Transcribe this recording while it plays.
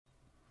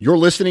You're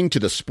listening to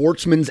the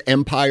Sportsman's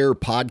Empire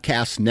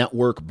Podcast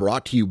Network,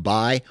 brought to you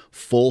by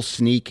Full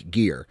Sneak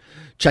Gear.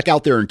 Check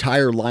out their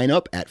entire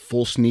lineup at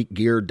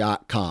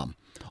fullsneakgear.com.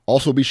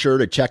 Also be sure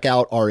to check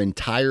out our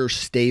entire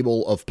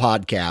stable of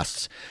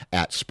podcasts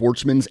at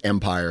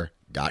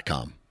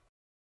sportsmansempire.com.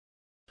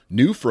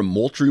 New from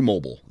Moultrie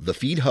Mobile, the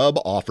Feed Hub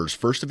offers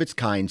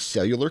first-of-its-kind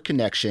cellular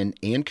connection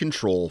and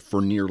control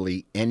for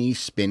nearly any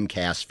spin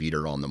cast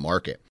feeder on the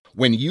market.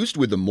 When used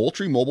with the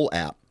Moultrie Mobile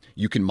app,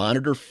 you can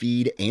monitor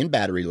feed and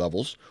battery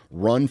levels,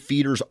 run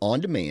feeders on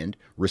demand,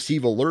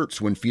 receive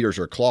alerts when feeders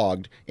are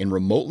clogged, and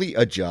remotely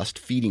adjust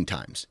feeding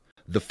times.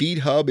 The Feed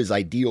Hub is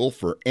ideal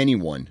for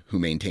anyone who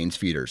maintains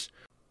feeders.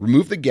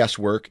 Remove the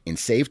guesswork and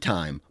save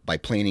time by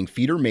planning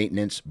feeder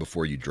maintenance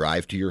before you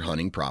drive to your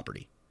hunting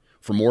property.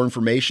 For more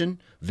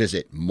information,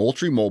 visit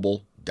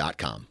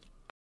MoultrieMobile.com.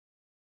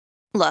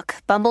 Look,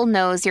 Bumble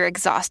knows you're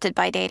exhausted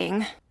by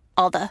dating.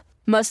 All the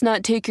must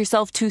not take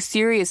yourself too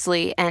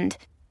seriously and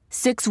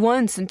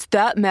 6'1" since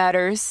that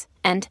matters.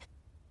 And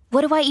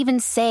what do I even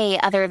say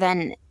other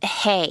than,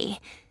 hey?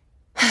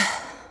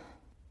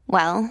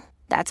 Well,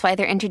 that's why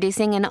they're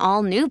introducing an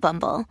all-new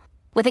Bumble,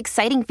 with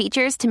exciting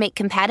features to make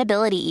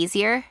compatibility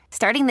easier,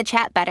 starting the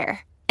chat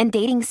better, and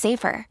dating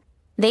safer.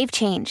 They've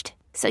changed,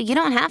 so you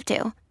don't have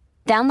to.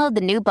 Download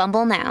the new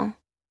Bumble now.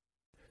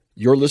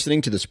 You're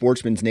listening to the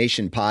Sportsman's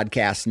Nation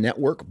Podcast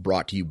Network,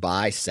 brought to you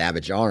by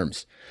Savage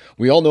Arms.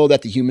 We all know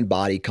that the human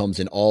body comes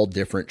in all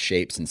different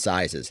shapes and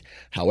sizes.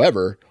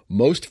 However,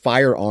 most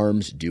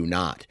firearms do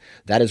not.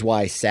 That is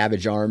why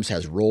Savage Arms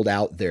has rolled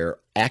out their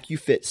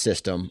AccuFit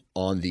system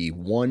on the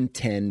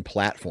 110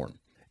 platform.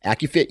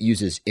 AccuFit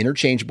uses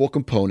interchangeable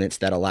components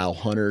that allow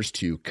hunters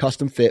to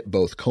custom fit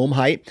both comb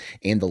height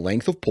and the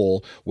length of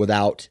pull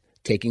without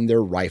taking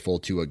their rifle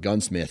to a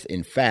gunsmith.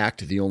 In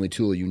fact, the only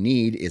tool you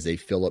need is a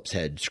Phillips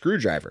head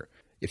screwdriver.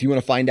 If you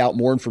want to find out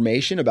more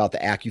information about the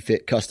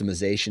AccuFit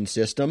customization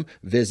system,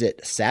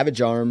 visit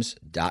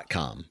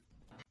savagearms.com.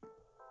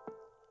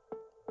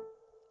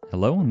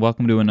 Hello and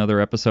welcome to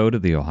another episode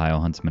of the Ohio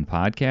Huntsman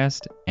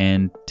Podcast.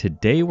 And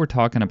today we're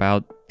talking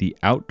about the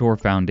Outdoor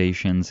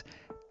Foundation's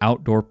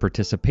Outdoor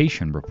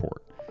Participation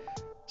Report.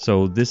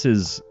 So this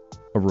is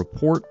a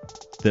report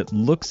that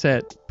looks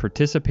at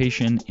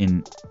participation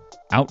in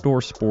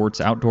outdoor sports,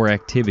 outdoor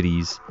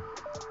activities,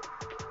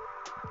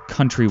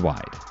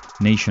 countrywide,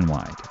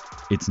 nationwide.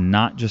 It's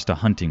not just a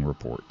hunting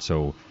report.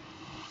 So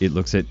it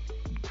looks at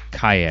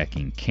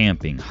kayaking,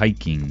 camping,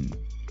 hiking,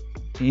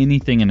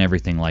 anything and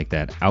everything like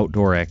that,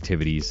 outdoor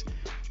activities.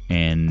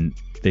 And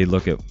they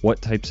look at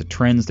what types of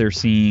trends they're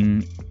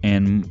seeing.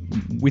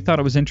 And we thought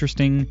it was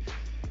interesting.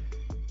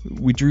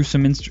 We drew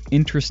some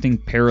interesting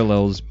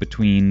parallels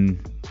between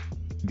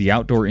the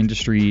outdoor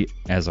industry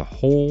as a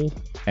whole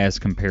as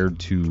compared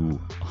to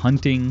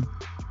hunting.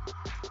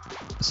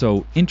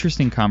 So,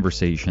 interesting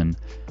conversation.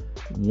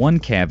 One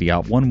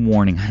caveat, one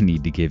warning I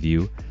need to give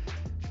you.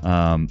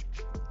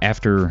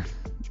 After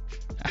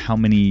how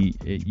many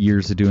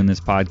years of doing this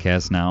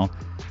podcast now,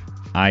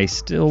 I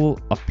still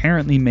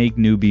apparently make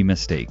newbie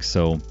mistakes.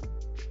 So,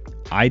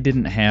 I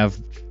didn't have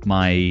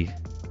my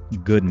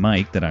good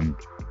mic that I'm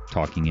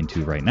talking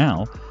into right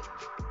now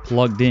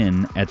plugged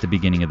in at the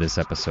beginning of this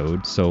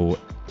episode. So,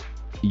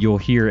 you'll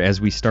hear,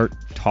 as we start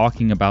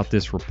talking about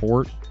this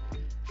report,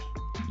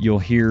 you'll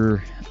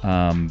hear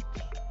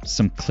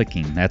some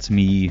clicking. That's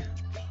me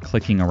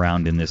clicking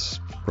around in this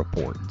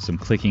report. Some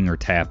clicking or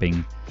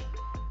tapping.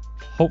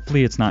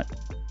 Hopefully it's not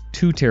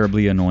too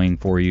terribly annoying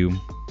for you.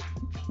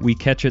 We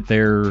catch it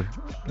there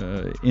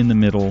in the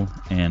middle,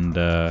 and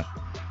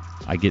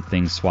I get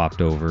things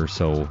swapped over.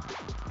 So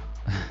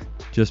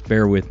just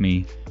bear with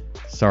me.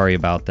 Sorry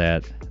about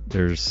that.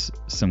 There's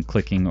some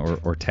clicking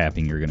or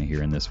tapping you're going to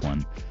hear in this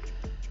one.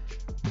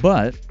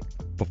 But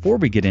before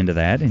we get into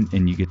that,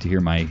 and you get to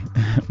hear my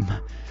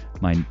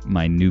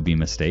my newbie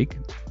mistake,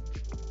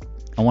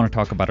 I want to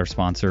talk about our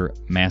sponsor,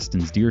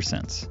 Mastin's Deer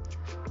Sense.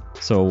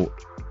 So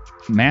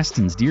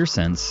Mastin's Deer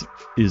Sense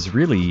is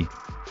really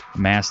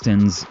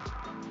Mastin's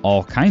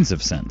all kinds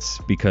of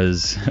sense,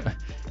 because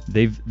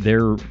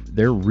they're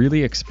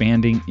really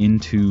expanding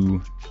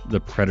into the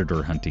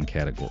predator hunting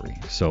category.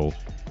 So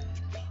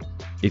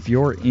if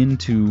you're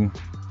into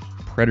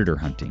predator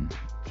hunting,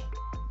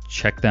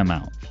 check them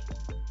out.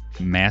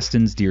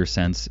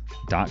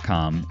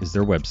 MastinsDeerSense.com is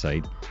their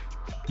website.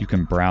 You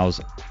can browse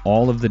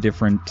all of the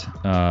different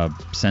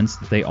scents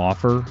that they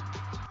offer,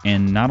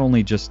 and not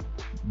only just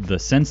the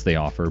scents they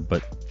offer,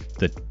 but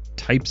the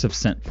types of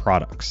scent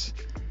products.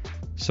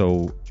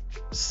 So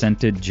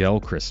scented gel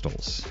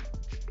crystals,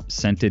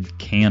 scented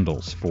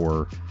candles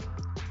for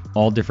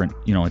all different,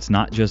 it's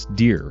not just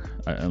deer.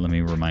 Let me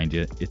remind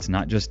you, it's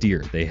not just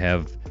deer. They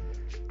have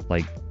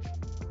like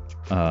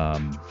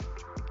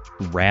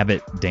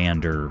rabbit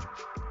dander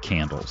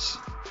candles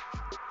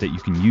that you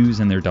can use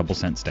in their double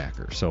scent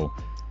stacker. So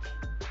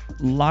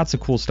lots of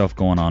cool stuff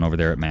going on over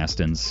there at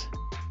Mastin's.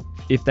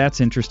 If that's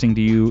interesting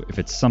to you, if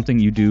it's something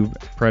you do,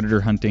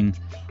 predator hunting,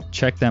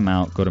 check them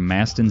out. Go to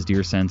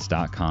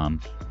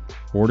mastinsdeersense.com,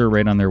 order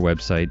right on their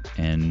website,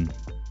 and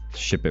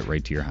ship it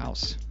right to your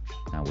house.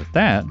 Now with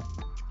that,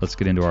 let's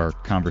get into our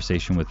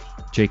conversation with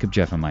Jacob,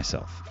 Jeff, and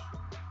myself.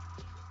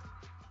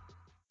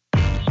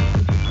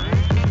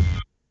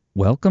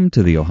 Welcome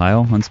to the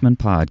Ohio Huntsman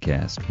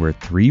Podcast, where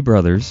three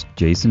brothers,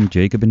 Jason,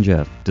 Jacob, and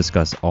Jeff,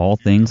 discuss all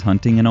things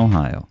hunting in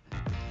Ohio.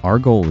 Our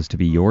goal is to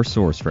be your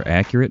source for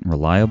accurate and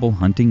reliable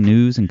hunting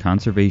news and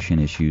conservation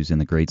issues in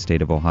the great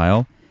state of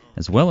Ohio,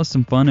 as well as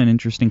some fun and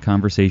interesting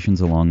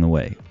conversations along the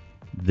way.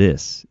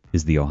 This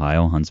is the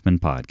Ohio Huntsman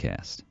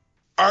Podcast.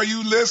 Are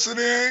you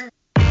listening?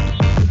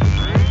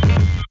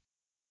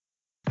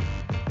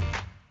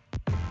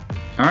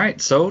 All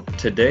right, so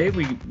today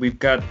we've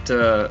got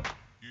a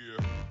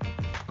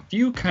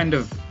few kind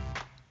of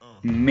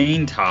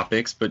main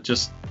topics, but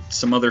just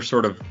some other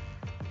sort of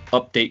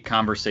update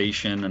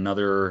conversation.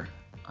 Another,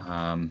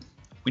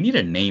 we need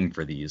a name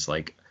for these,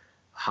 like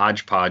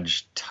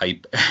hodgepodge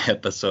type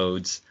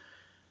episodes.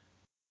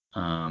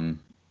 I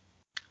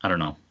don't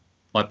know.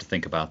 We'll have to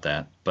think about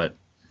that. But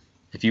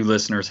if you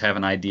listeners have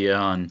an idea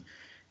on,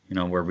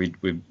 where we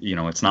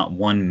it's not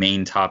one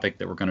main topic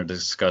that we're going to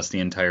discuss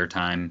the entire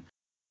time,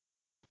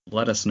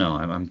 let us know.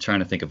 I'm trying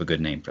to think of a good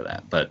name for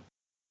that. But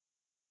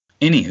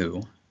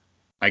anywho,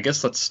 I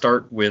guess let's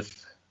start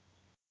with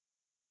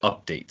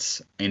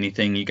updates.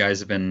 Anything you guys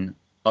have been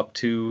up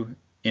to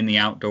in the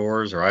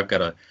outdoors, or I've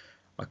got a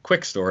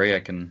quick story I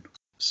can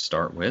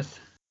start with.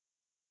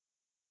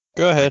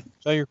 Go ahead.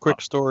 Tell your quick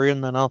story,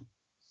 and then I'll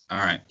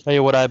tell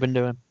you what I've been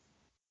doing.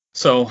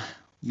 So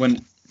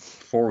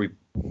before we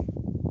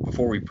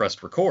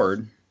pressed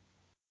record,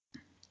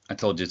 I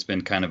told you it's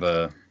been kind of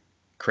a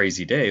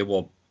crazy day.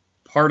 Well,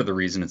 part of the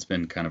reason it's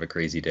been kind of a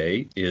crazy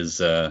day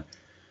is as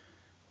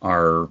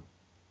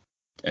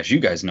you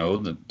guys know,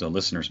 the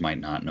listeners might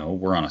not know,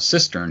 we're on a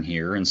cistern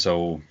here, and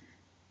so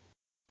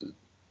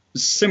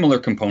similar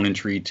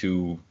componentry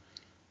to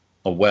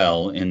a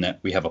well in that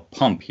we have a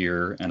pump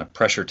here and a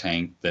pressure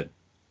tank that,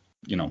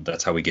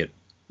 that's how we get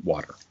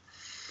water.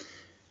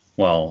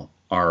 Well,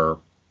 our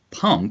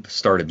pump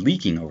started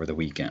leaking over the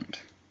weekend. It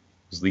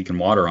was leaking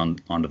water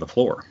onto the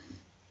floor.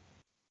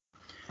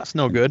 That's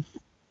no good.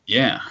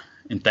 Yeah,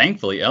 and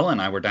thankfully Ella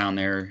and I were down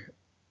there.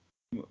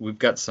 We've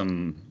got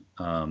some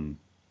I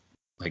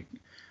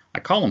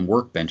call them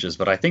workbenches,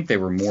 but I think they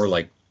were more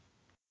like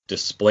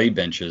display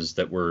benches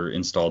that were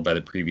installed by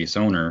the previous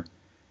owner.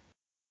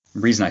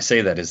 The reason I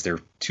say that is they're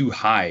too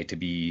high to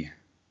be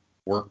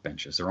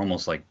workbenches. They're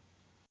almost like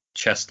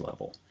chest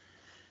level.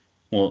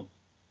 Well,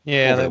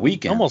 yeah, over the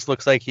weekend, almost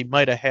looks like he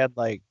might have had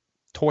like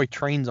toy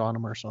trains on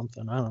them or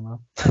something. I don't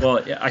know.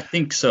 Well, yeah, I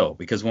think so,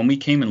 because when we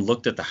came and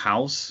looked at the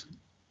house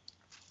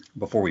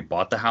before we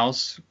bought the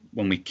house,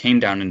 when we came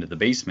down into the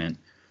basement,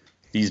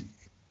 these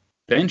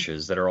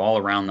benches that are all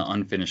around the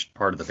unfinished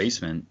part of the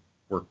basement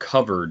were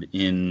covered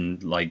in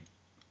like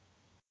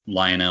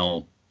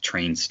Lionel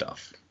train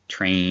stuff,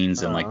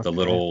 trains and like the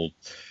little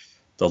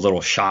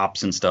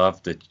shops and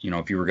stuff that,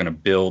 if you were going to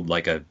build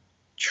like a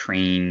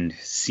train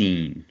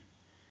scene.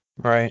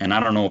 Right. And I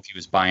don't know if he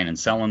was buying and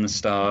selling the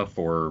stuff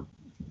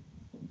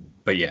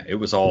but yeah, it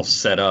was all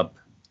set up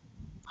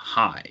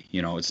high.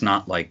 It's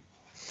not like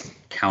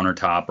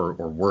countertop or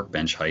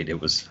workbench height. It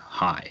was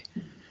high.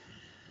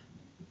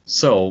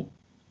 So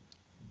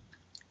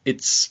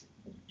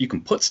you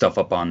can put stuff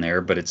up on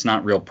there, but it's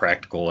not real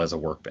practical as a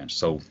workbench.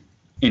 So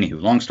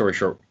anywho, long story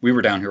short, we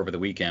were down here over the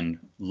weekend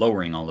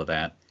lowering all of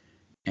that.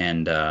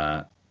 And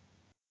I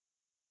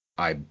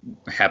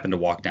happened to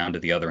walk down to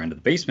the other end of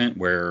the basement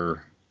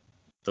where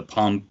the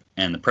pump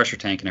and the pressure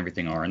tank and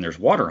everything are, and there's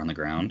water on the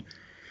ground.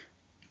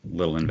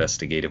 Little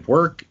investigative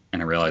work,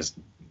 and I realized,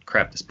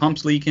 crap, this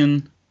pump's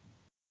leaking.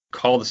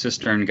 Call the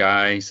cistern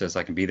guy. He says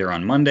I can be there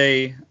on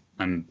Monday.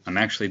 I'm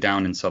actually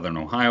down in southern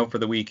Ohio for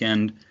the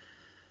weekend,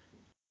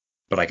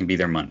 but I can be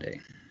there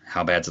Monday.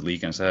 How bad's it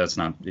leaking? I said, it's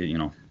not,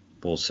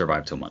 we'll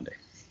survive till Monday.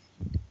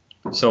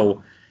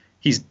 So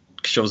he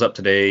shows up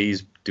today.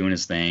 He's doing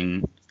his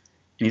thing, and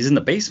he's in the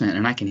basement,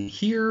 and I can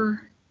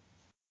hear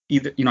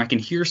I can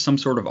hear some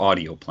sort of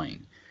audio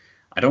playing.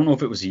 I don't know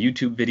if it was a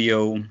YouTube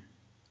video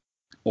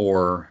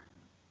or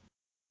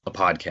a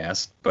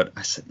podcast, but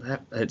I said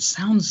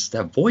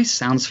that voice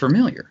sounds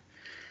familiar.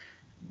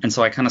 And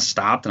so I kind of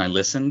stopped and I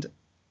listened,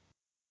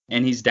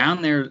 and he's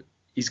down there.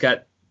 He's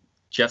got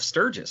Jeff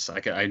Sturgis.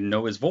 I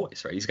know his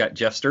voice, right? He's got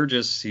Jeff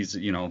Sturgis. He's,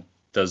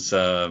 does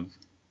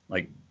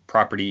like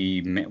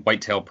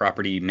whitetail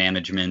property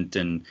management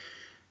and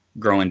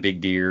growing big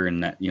deer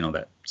and that,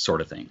 that sort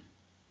of thing.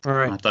 All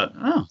right. And I thought,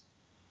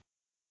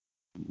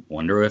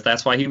 wonder if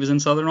that's why he was in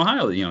southern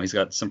Ohio. He's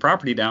got some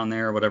property down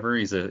there or whatever.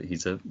 He's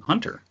a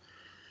hunter.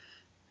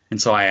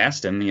 And so I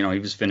asked him, he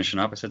was finishing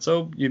up. I said,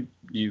 so you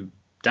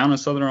down in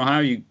southern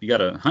Ohio, you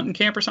got a hunting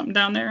camp or something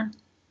down there?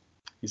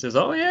 He says,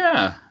 oh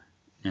yeah.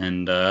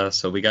 And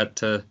so we got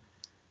to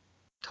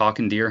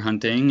talking deer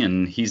hunting,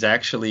 and he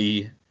said,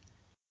 I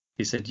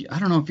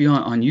don't know if you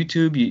on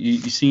YouTube, you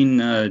seen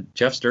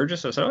Jeff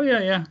Sturgis? I said, oh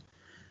yeah.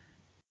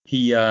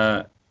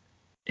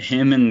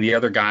 Him and the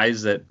other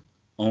guys that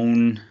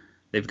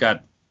they've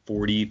got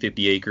 40,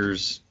 50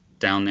 acres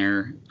down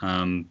there.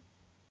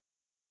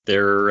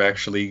 They're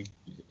actually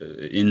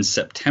in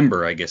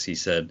September, I guess he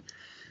said,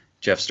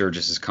 Jeff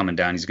Sturgis is coming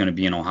down. He's going to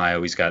be in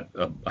Ohio. He's got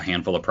a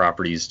handful of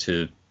properties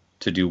to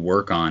do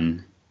work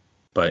on.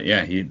 But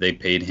yeah, they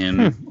paid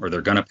him, or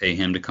they're going to pay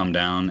him to come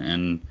down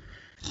and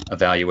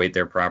evaluate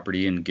their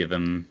property and give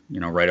him,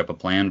 write up a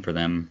plan for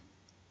them.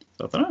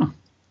 So I thought,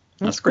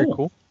 that's pretty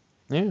cool.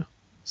 Yeah.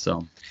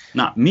 So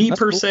not me that's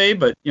per cool. se,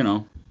 but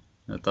I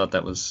thought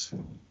that was. I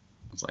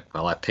was like,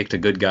 well, I picked a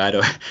good guy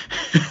to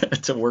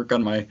to work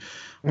on my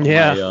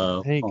there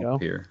you go.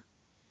 Here.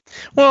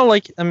 Well,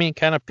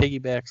 kind of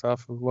piggybacks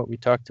off of what we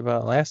talked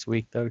about last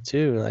week, though,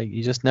 too. Like,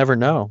 you just never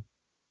know.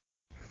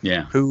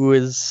 Yeah. Who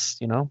is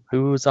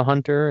a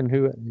hunter and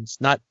who it's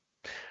not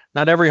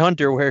every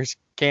hunter wears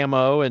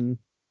camo and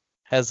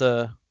has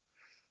a,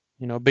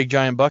 big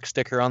giant buck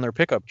sticker on their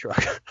pickup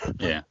truck.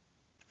 Yeah.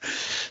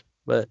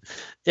 But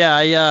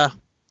yeah,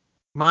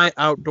 my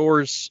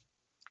outdoors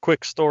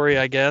quick story,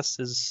 I guess,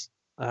 is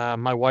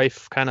my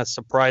wife kind of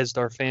surprised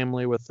our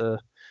family with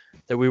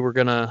that we were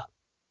going to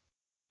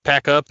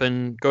pack up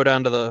and go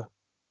down to the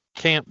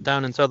camp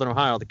down in Southern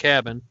Ohio, the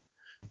cabin.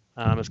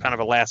 It was kind of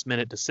a last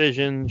minute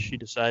decision. She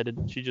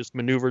just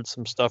maneuvered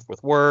some stuff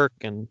with work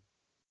and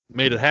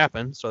made it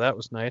happen. So that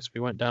was nice.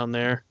 We went down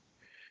there,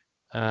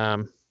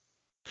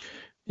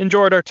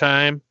 enjoyed our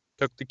time,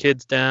 took the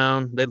kids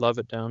down. They love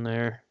it down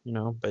there,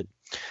 but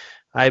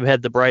I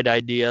had the bright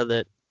idea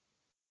that,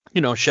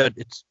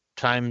 it's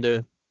time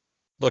to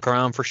look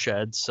around for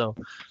sheds. So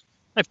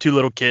I have 2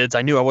 little kids.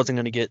 I knew I wasn't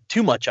going to get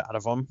too much out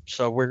of them.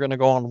 So we're going to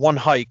go on one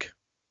hike.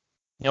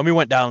 We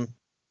went down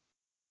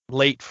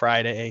late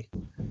Friday,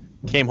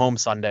 came home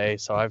Sunday.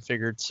 So I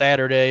figured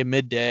Saturday,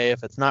 midday,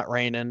 if it's not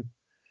raining,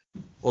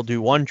 we'll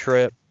do one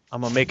trip.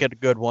 I'm going to make it a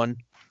good one.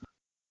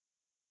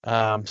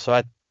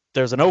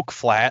 There's an oak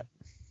flat.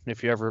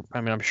 If you ever,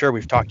 I'm sure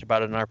we've talked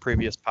about it in our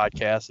previous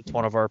podcast. It's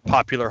one of our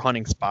popular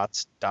hunting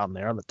spots down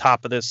there on the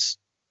top of this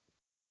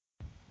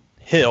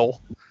hill.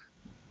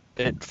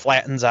 It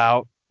flattens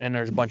out, and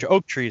there's a bunch of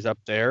oak trees up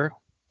there.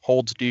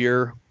 Holds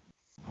deer.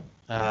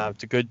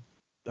 It's a good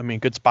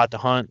spot to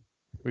hunt.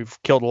 We've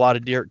killed a lot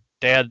of deer.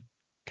 Dad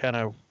kind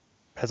of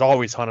has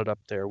always hunted up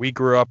there. We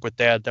grew up with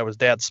Dad. That was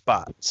Dad's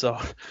spot. So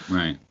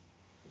right.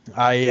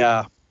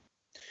 I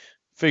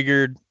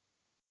figured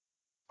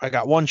I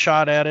got one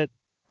shot at it.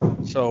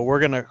 So we're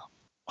going to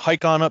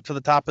hike on up to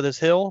the top of this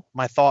hill.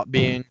 My thought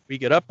being, we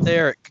get up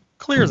there, it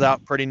clears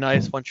out pretty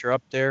nice once you're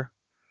up there.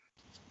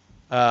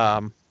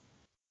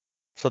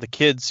 So the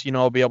kids,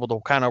 will be able to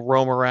kind of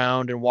roam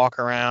around and walk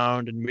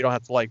around, and we don't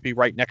have to be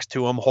right next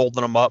to them,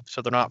 holding them up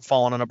so they're not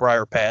falling in a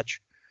briar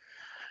patch.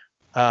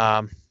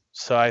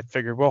 So I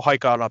figured we'll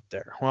hike on up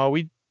there. Well,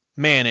 we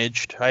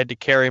managed. I had to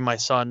carry my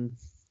son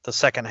the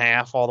second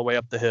half all the way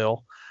up the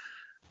hill.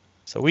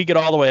 So we get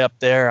all the way up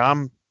there.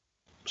 I'm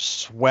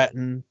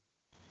sweating.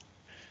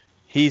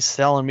 He's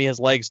telling me his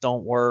legs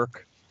don't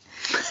work.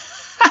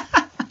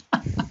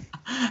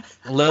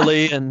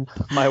 Lily and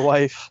my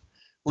wife,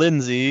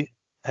 Lindsay,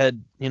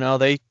 had,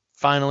 they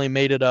finally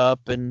made it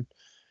up, and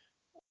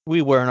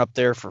we weren't up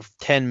there for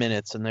 10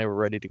 minutes, and they were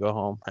ready to go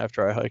home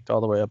after I hiked all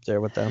the way up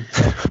there with them.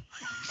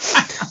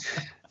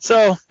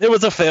 So it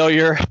was a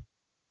failure.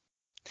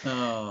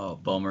 Oh,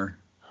 bummer.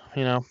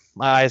 My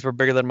eyes were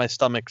bigger than my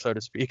stomach, so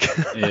to speak.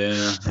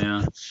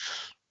 Yeah.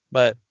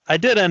 But I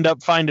did end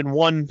up finding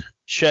one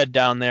shed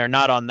down there,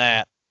 not on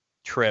that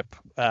trip.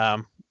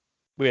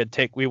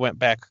 We went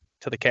back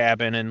to the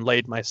cabin and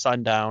laid my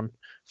son down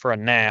for a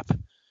nap,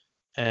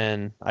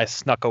 and I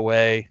snuck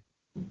away.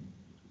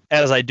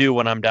 As I do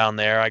when I'm down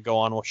there, I go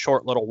on a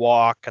short little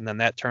walk, and then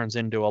that turns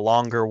into a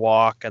longer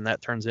walk, and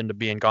that turns into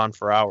being gone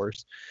for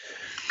hours.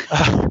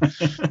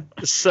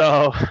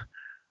 So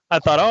I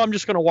thought, I'm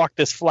just going to walk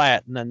this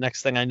flat. And then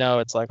next thing I know,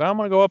 it's like, I'm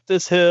going to go up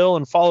this hill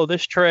and follow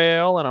this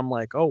trail. And I'm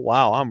like, oh,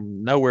 wow,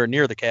 I'm nowhere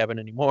near the cabin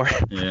anymore.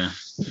 Yeah.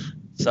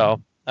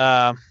 So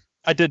I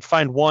did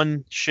find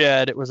one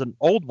shed. It was an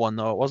old one,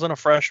 though. It wasn't a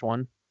fresh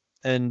one.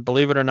 And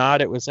believe it or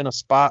not, it was in a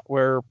spot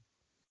where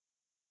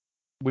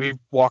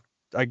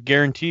I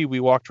guarantee we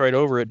walked right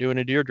over it doing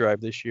a deer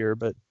drive this year.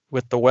 But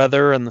with the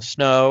weather and the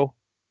snow,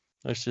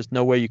 there's just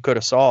no way you could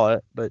have saw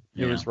it. But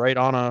it was right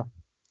on a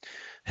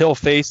hill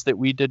face that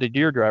we did a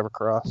deer drive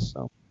across.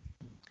 So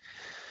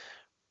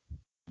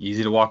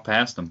easy to walk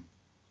past them.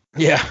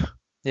 Yeah.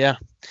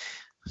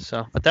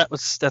 So, but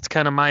that's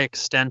kind of my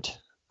extent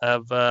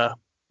of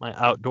my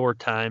outdoor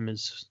time.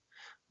 Is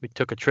we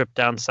took a trip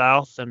down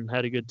south and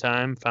had a good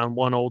time. Found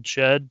one old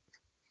shed,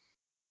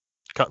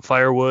 cut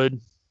firewood,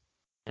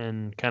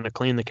 and kind of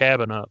cleaned the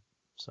cabin up.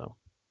 So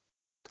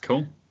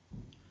cool.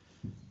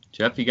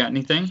 Jeff, you got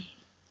anything?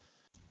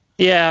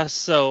 Yeah.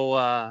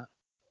 So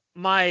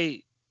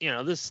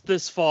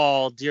this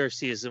fall deer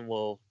season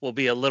will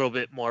be a little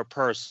bit more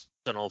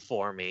personal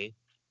for me.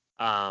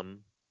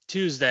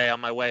 Tuesday on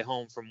my way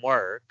home from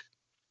work,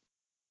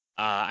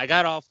 I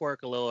got off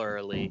work a little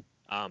early,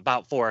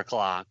 about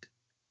 4:00.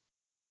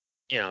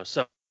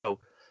 So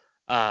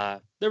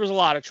there was a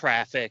lot of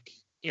traffic.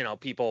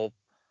 People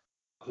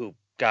who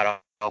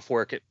got off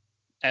work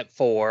at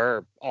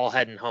 4 all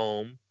heading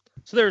home.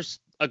 So there's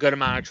a good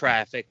amount of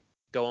traffic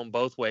going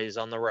both ways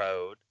on the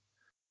road.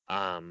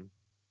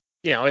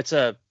 It's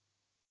a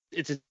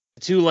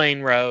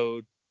 2-lane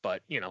road,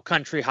 but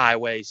country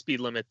highway, speed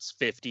limit's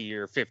 50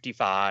 or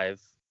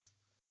 55,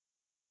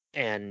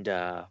 and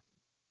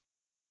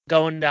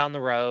going down the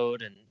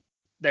road, and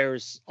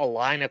there's a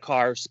line of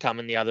cars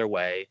coming the other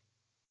way,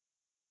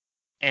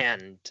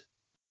 and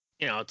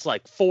it's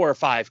like 4 or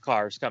 5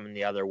 cars coming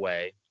the other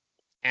way,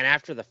 and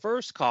after the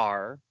first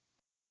car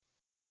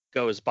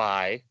goes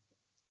by,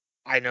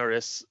 I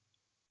notice,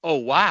 oh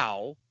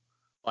wow,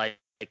 like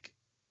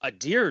a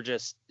deer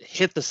just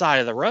hit the side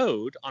of the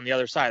road on the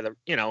other side of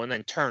the, and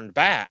then turned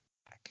back,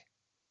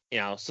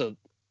 so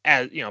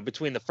as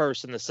between the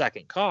first and the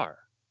second car.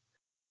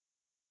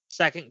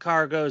 Second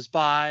car goes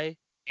by,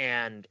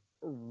 and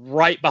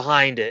right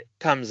behind it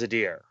comes a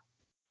deer.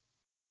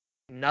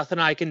 Nothing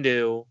I can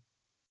do.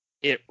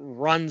 It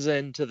runs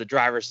into the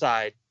driver's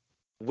side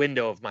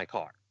window of my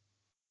car.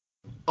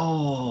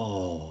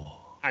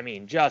 Oh. I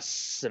mean,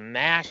 just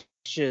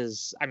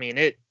smashes. I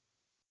mean,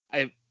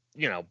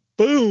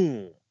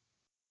 boom.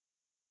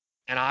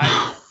 And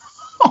I,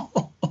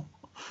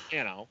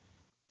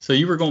 So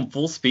you were going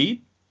full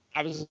speed?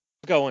 I was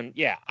going,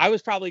 yeah, I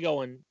was probably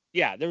going,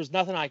 yeah, there was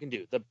nothing I can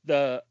do.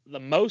 The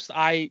most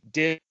I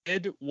did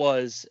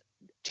was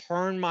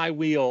turn my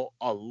wheel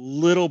a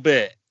little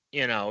bit,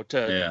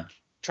 to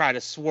try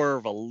to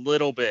swerve a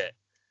little bit.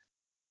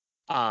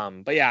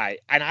 But yeah,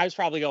 and I was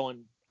probably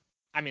going,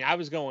 I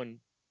was going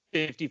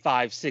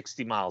 55,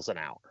 60 miles an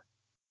hour.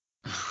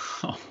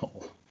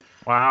 Oh.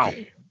 Wow.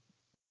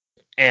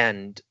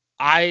 And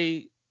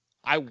I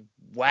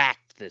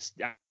whacked this.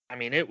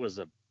 It was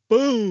a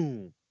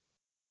boom.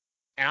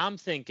 And I'm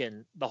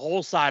thinking the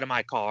whole side of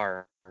my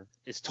car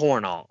is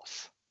torn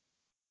off.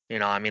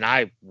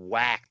 I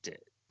whacked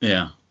it.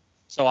 Yeah.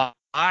 So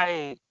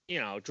I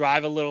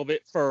drive a little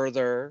bit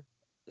further,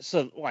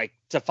 so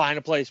to find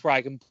a place where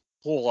I can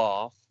pull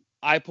off.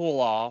 I pull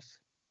off.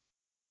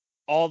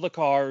 All the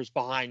cars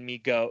behind me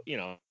go,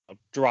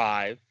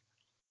 drive.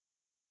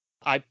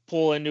 I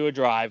pull into a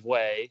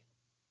driveway,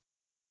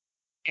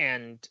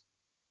 and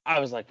I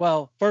was like,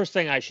 well, first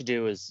thing I should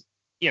do is,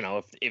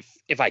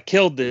 if I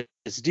killed this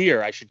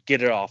deer, I should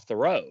get it off the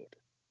road.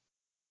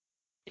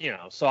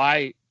 So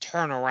I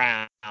turn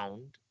around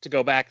to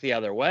go back the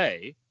other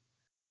way,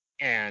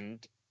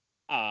 and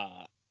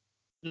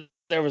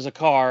there was a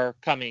car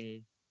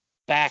coming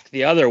back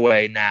the other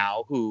way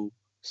now who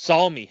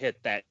saw me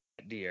hit that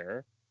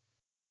deer,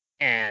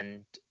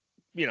 and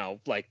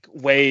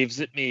waves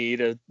at me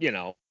to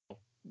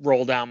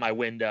roll down my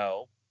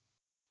window.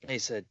 And he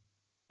said,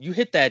 "You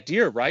hit that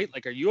deer, right?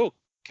 Are you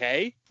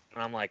okay?"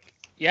 And I'm like,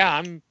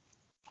 "Yeah,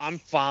 I'm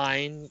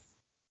fine."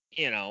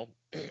 And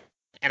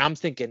I'm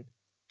thinking,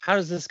 how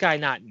does this guy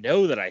not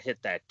know that I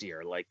hit that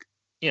deer?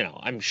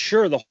 I'm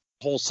sure the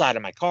whole side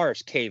of my car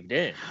is caved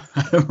in.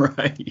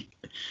 Right.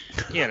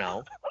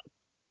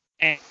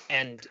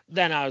 And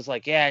then I was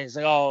like, yeah. And he's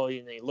like, oh,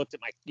 and he looked at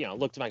my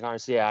car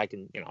and said, yeah,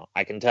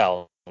 I can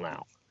tell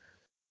now.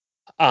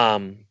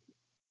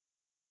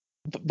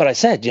 But I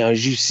said,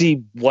 did you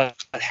see what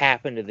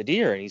happened to the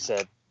deer? And he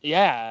said,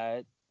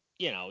 yeah,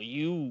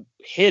 you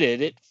hit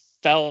it. It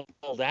fell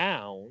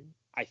down.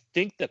 I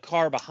think the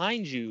car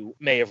behind you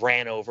may have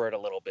ran over it a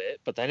little bit,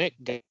 but then it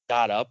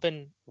got up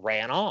and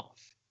ran off.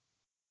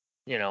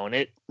 And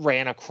it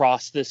ran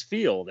across this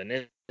field,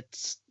 and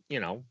it's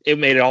it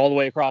made it all the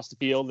way across the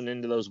field and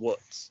into those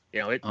woods.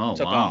 It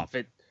took off.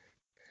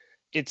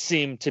 It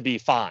seemed to be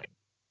fine.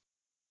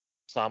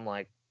 So I'm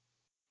like,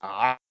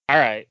 all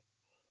right.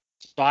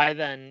 So I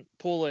then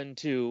pull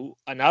into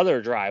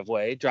another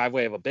driveway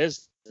of a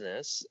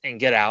business, and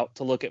get out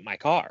to look at my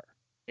car,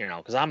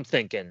 because I'm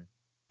thinking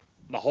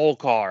the whole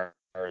car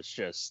is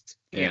just,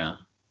 going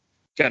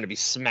to be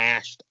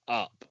smashed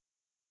up.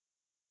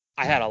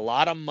 I had a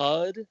lot of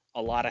mud,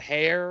 a lot of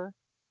hair,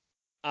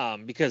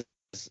 because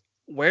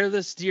where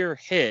this deer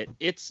hit,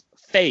 its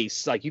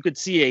face, you could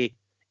see a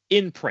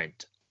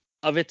imprint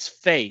of its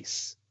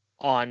face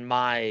on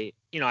my,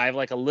 I have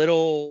a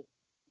little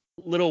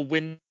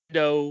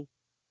window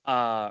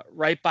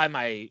right by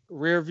my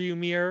rear view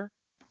mirror.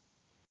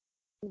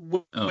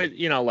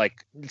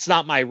 It's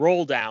not my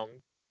roll down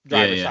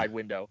driver's side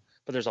window,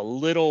 but there's a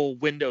little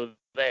window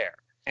there,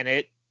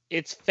 and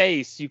its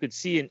face, you could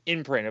see an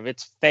imprint of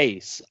its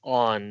face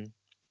on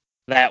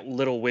that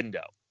little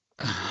window.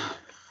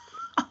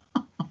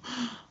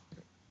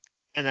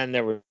 And then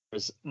there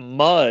was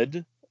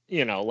mud,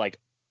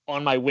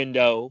 on my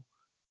window,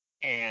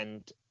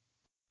 and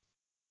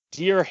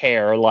deer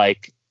hair,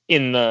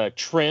 in the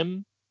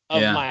trim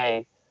of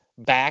my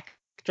back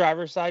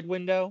driver's side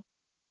window.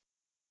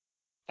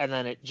 And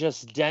then it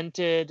just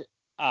dented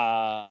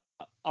a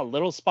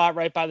little spot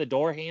right by the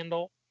door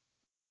handle,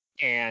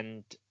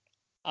 and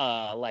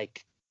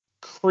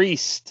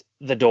creased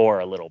the door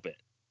a little bit.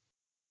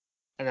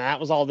 And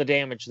that was all the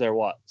damage there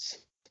was.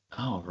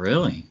 Oh,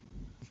 really?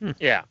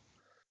 Yeah.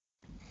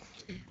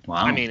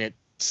 Wow. It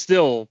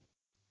still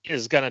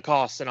is going to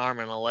cost an arm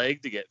and a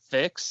leg to get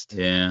fixed.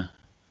 Yeah.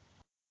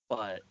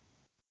 But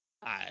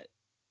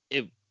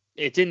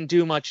it didn't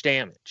do much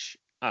damage.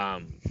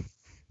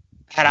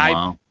 Had I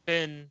Wow.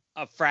 been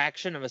a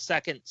fraction of a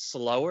second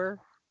slower,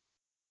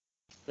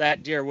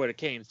 that deer would have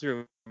came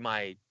through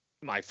my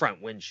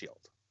front windshield.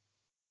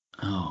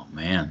 Oh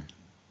man.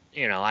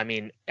 You know, I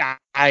mean,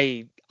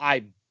 I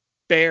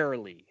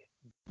barely,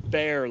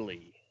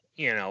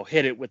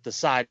 hit it with the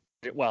side.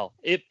 Well,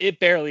 it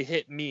barely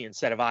hit me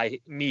instead of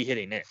me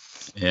hitting it.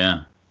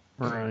 Yeah.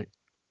 Right.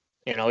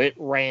 You know, it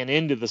ran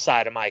into the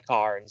side of my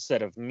car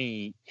instead of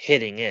me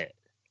hitting it.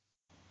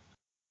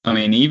 I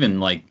mean, even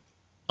like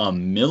a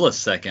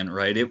millisecond,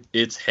 right?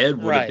 Its head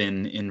would have Right.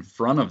 been in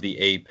front of the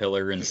A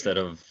pillar instead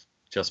of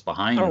just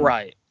behind. Oh, him.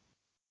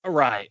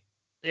 right.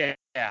 Yeah.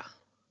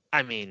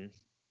 I mean,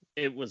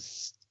 it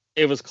was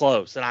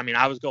close, and I mean,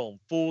 I was going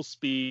full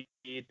speed.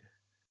 You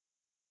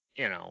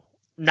know,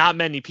 not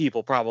many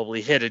people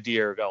probably hit a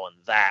deer going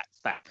that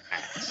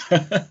fast.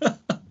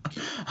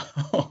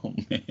 Oh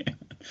man.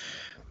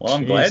 Well,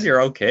 I'm glad Jeez.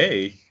 you're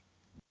okay.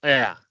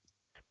 Yeah.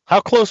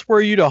 How close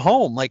were you to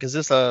home? Like, is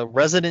this a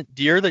resident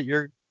deer that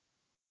you're?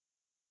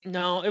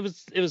 No,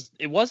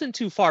 it wasn't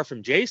too far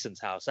from Jason's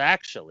house,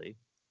 actually.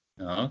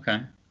 Oh,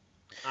 okay.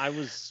 I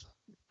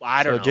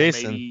don't know,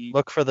 Jason, maybe.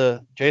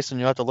 Jason,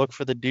 you have to look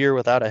for the deer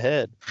without a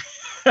head.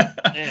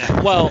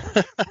 Yeah, well,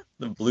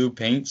 The blue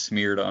paint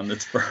smeared on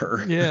its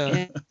fur.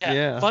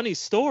 Yeah. Funny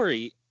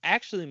story.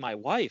 Actually, my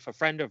wife, a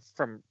friend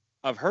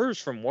of hers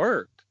from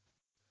work,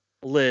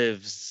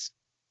 lives,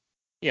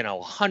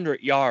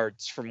 100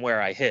 yards from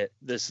where I hit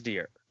this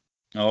deer.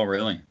 Oh,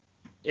 really?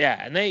 Yeah,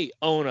 and they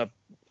own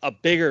a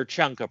bigger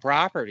chunk of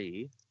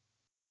property.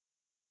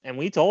 And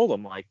we told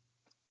them, like,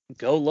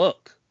 go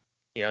look.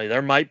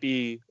 There might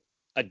be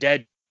a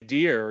dead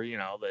deer,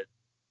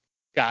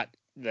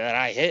 that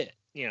I hit,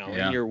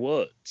 in your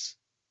woods.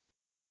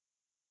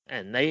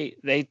 And they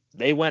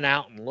went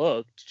out and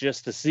looked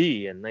just to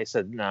see, and they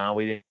said, no,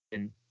 we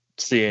didn't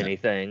see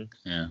anything.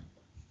 Yeah.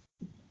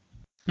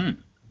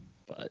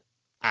 But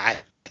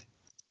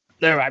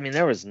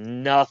there was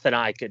nothing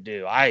I could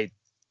do. I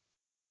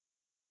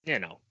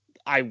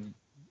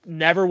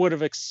never would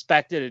have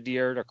expected a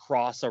deer to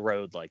cross a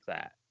road like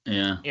that.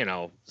 Yeah.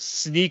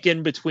 Sneak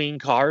in between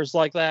cars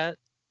like that.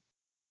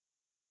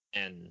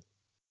 And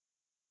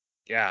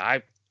yeah,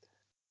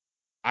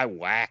 I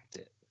whacked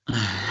it.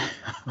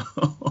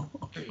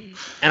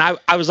 And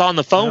I was on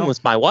the phone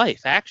with my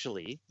wife,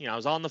 actually. I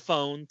was on the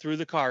phone through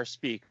the car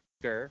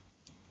speaker,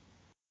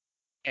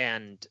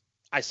 and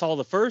I saw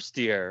the first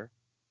deer,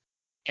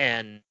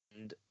 and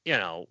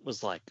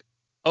was like,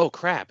 oh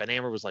crap. And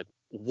Amber was like,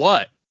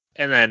 what?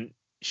 And then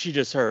she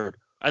just heard,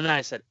 and then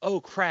I said,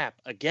 oh crap,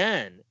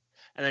 again.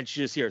 And then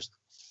she just hears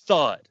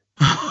thud.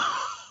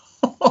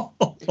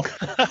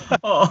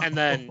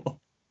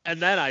 And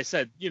then I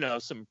said,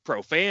 some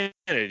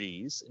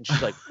profanities, and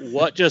she's like,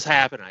 what just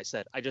happened? I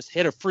said, I just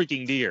hit a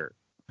freaking deer.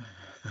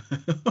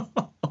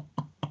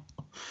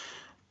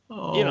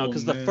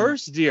 Because the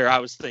first deer, I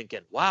was thinking,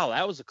 wow,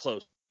 that was a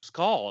close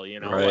call.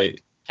 Right.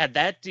 Like, had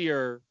that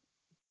deer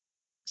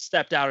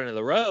stepped out into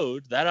the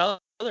road, that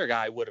other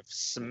guy would have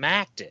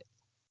smacked it.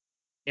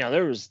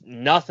 There was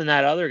nothing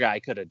that other guy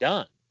could have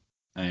done.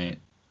 Right.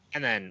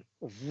 And then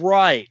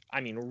right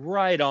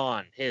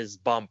on his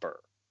bumper,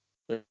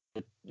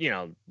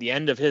 the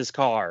end of his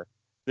car,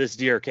 this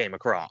deer came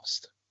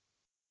across.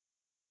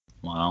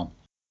 Wow.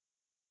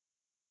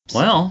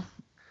 Well,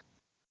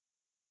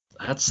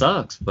 that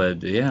sucks,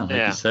 but yeah,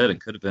 like you said,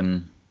 it could have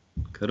been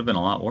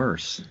a lot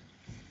worse.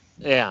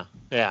 Yeah.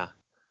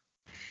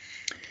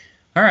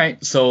 All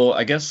right, so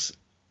I guess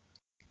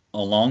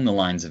along the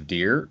lines of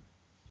deer,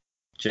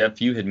 Jeff,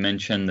 you had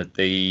mentioned that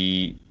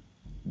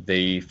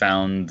they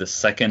found the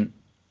second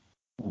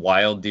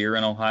wild deer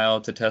in Ohio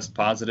to test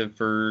positive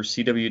for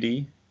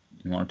CWD.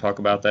 You want to talk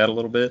about that a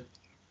little bit?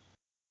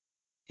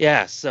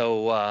 Yeah,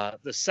 so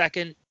the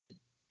second,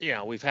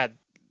 we've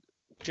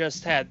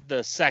just had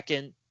the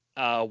second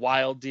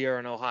wild deer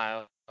in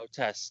Ohio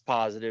test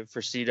positive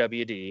for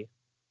CWD.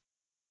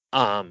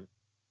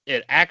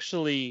 It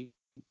actually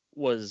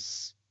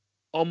was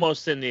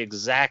almost in the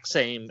exact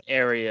same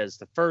area as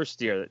the first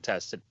deer that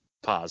tested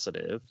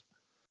positive.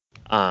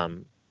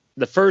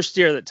 The first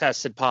deer that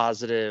tested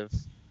positive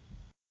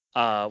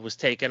was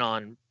taken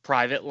on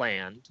private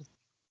land,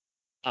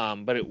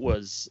 but it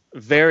was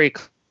very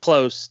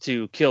close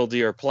to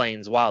Killdeer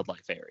Plains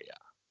Wildlife Area.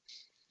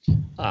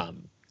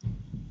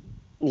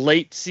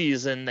 Late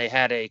season, they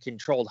had a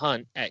controlled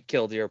hunt at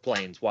Killdeer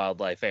Plains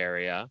Wildlife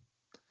Area,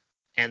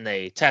 and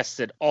they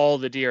tested all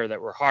the deer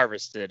that were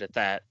harvested at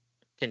that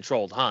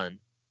controlled hunt,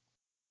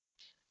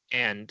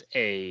 and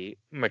a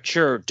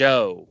mature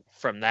doe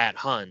from that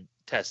hunt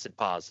tested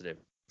positive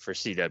for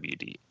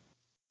CWD.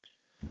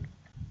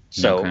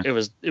 So Okay. it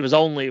was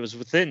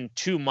within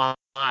 2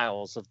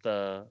 miles of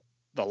the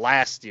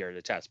last deer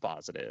to test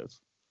positive.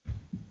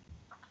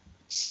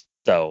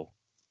 So,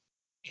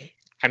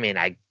 I mean,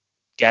 I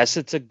guess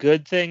it's a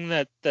good thing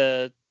that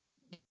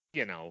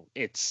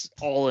it's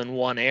all in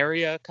one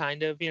area,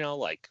 kind of,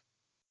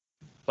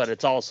 but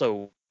it's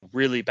also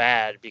really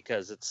bad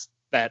because it's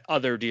that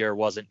other deer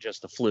wasn't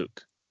just a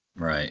fluke.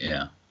 Right,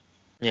 yeah.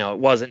 It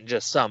wasn't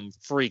just some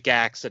freak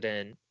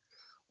accident.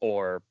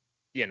 or,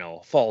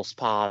 false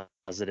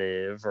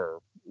positive or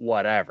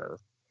whatever.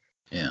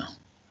 Yeah.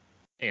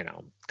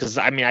 Because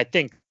I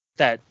think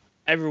that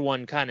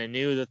everyone kind of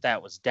knew that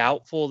that was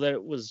doubtful, that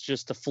it was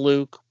just a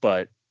fluke,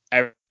 but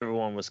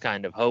everyone was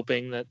kind of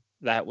hoping that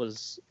that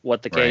was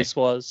what the case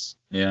was.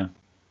 Yeah.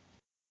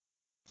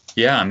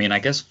 Yeah, I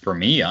guess for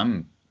me,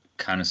 I'm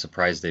kind of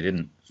surprised they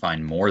didn't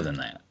find more than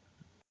that.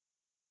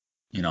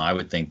 I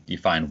would think you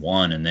find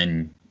one and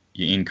then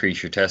you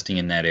increase your testing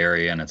in that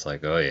area and it's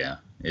like, oh yeah,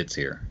 it's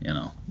here,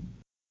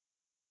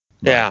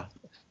 But, yeah.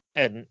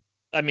 And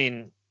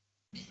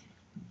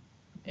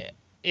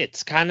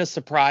it's kind of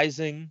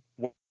surprising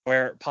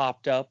where it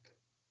popped up,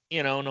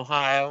 in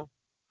Ohio.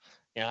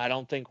 I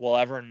don't think we'll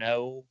ever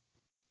know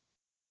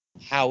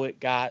how it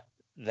got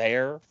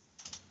there.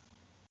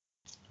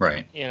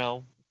 Right.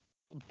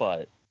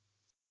 But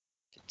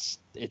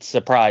it's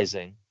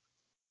surprising.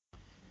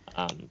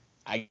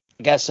 I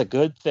guess a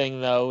good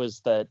thing though is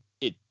that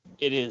it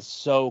is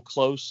so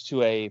close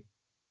to a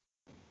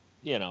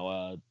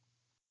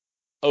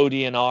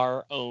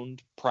ODNR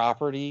owned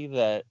property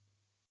that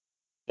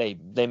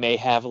they may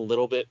have a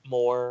little bit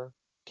more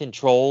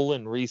control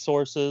and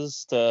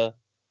resources to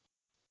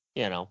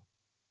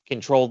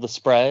control the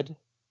spread.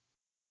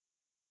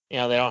 They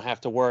don't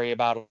have to worry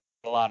about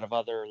a lot of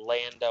other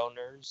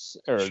landowners,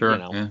 or Sure,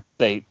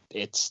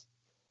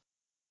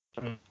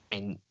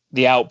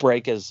 the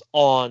outbreak is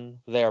on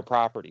their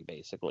property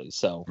basically.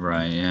 So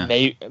right, yeah.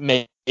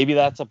 Maybe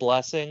that's a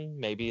blessing,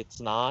 maybe it's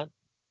not,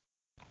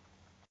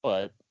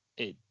 but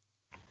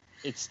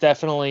it's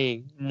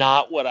definitely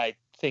not what I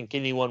think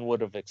anyone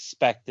would have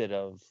expected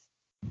of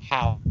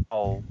how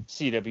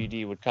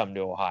CWD would come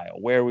to Ohio,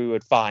 where we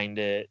would find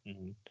it,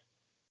 and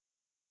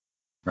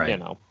right.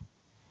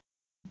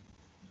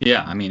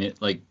 Yeah,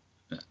 it like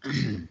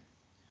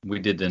we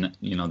did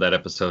that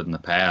episode in the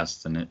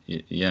past, and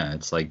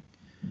it's like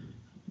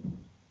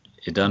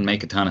it doesn't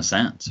make a ton of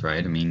sense,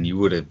 right? You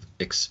would have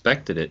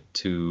expected it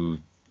to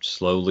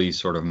slowly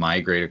sort of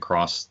migrate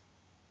across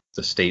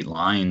the state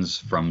lines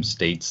from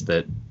states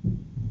that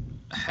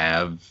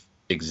have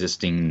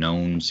existing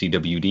known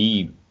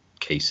CWD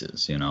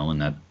cases,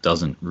 and that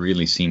doesn't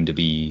really seem to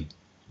be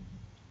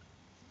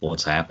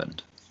what's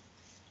happened.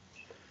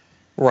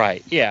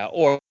 Right, yeah,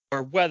 or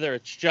whether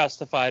it's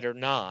justified or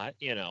not,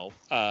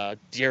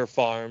 deer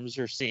farms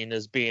are seen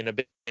as being a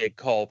big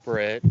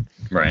culprit.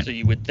 Right. So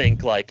you would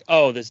think like,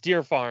 oh, this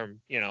deer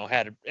farm,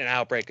 had an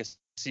outbreak of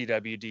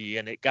CWD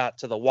and it got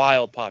to the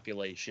wild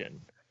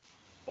population.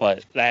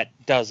 But that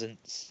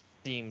doesn't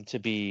seem to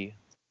be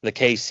the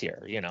case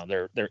here.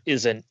 There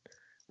isn't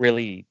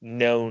really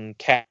known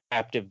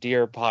captive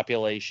deer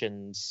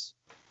populations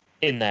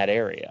in that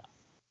area.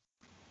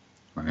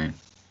 Right.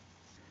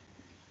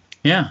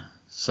 Yeah.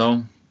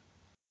 So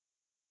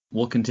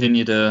we'll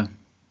continue to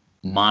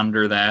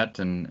monitor that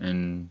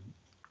and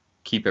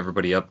keep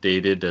everybody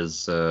updated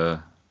as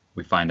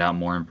we find out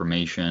more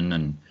information.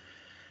 And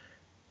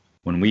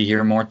when we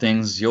hear more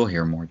things, you'll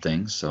hear more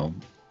things. So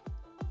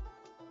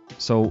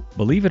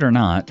believe it or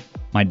not,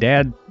 my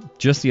dad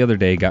just the other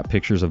day got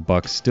pictures of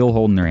bucks still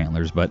holding their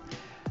antlers, but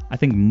I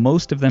think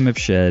most of them have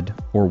shed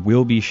or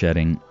will be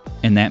shedding,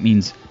 and that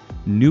means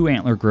new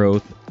antler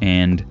growth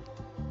and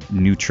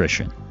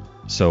nutrition.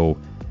 So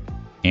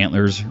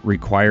antlers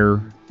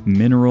require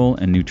mineral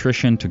and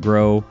nutrition to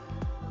grow.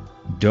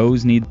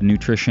 Does need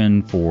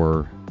nutrition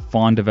for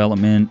fawn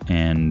development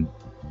and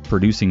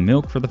producing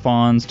milk for the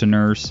fawns to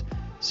nurse.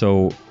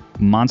 So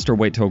Monster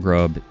Whitetail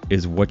Grub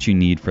is what you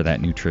need for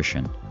that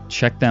nutrition.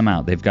 Check them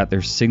out. They've got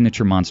their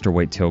signature Monster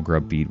Whitetail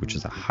Grub feed, which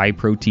is a high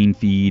protein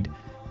feed.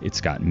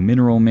 It's got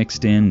mineral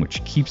mixed in,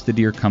 which keeps the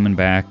deer coming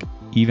back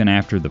even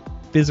after the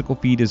physical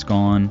feed is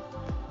gone.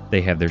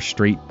 They have their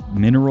straight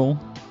mineral,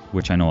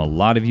 which I know a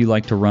lot of you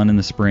like to run in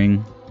the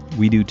spring.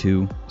 We do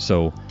too.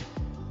 So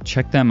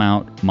check them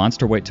out,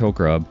 Monster Whitetail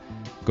Grub.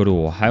 Go to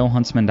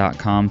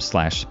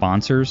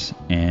ohiohuntsman.com/sponsors,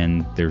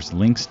 and there's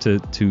links to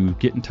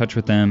get in touch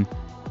with them,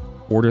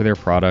 order their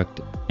product,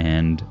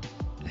 and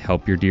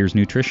help your deer's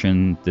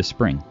nutrition this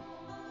spring.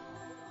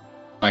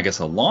 I guess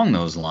along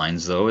those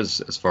lines, though,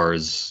 as far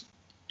as,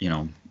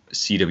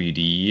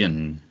 CWD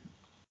and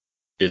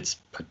its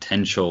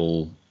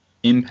potential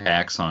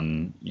impacts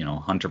on,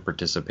 hunter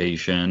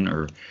participation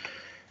or,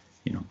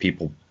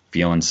 people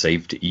feeling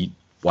safe to eat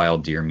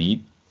wild deer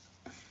meat,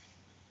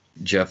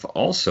 Jeff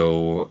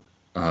also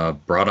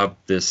brought up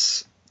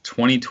this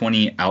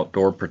 2020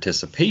 outdoor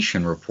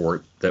participation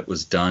report that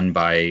was done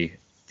by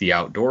the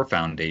Outdoor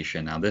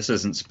Foundation. Now, this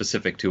isn't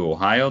specific to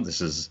Ohio.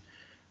 This is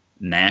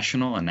a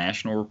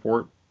national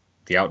report.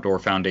 The Outdoor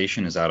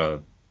Foundation is out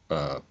of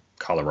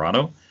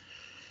Colorado.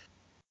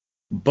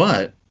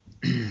 But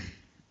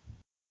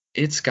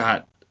it's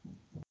got,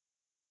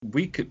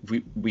 we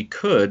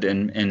could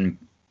and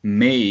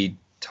may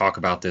talk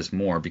about this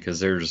more,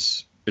 because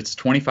it's a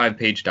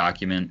 25-page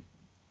document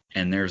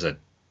and there's a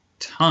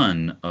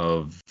ton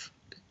of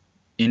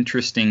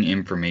interesting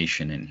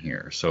information in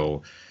here.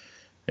 So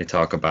they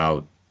talk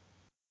about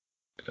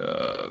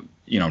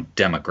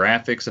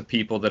demographics of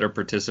people that are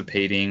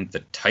participating,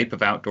 the type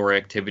of outdoor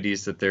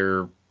activities that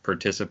they're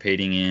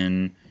participating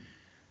in,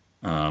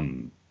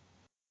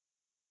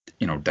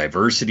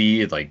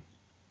 diversity, like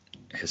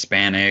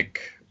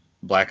Hispanic,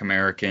 Black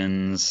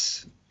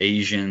Americans,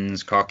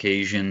 Asians,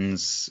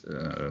 Caucasians,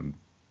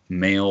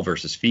 male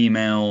versus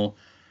female,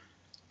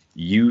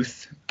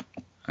 youth.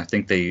 I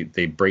think they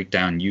break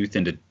down youth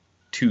into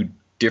 2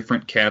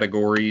 different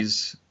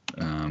categories.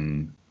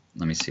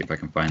 Let me see if I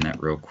can find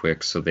that real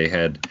quick. So they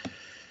had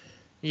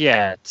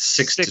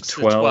 6 to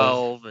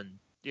 12 and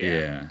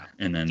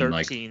and then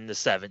 13 to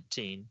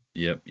 17.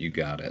 Yep, you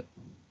got it.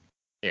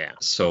 Yeah.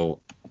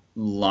 So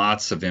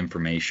lots of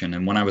information.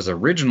 And when I was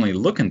originally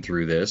looking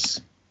through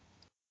this,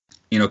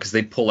 because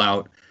they pull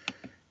out,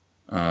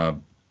 they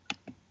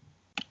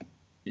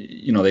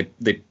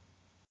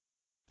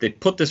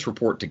put this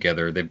report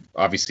together. They've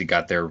obviously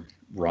got their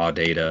raw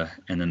data,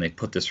 and then they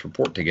put this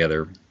report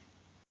together.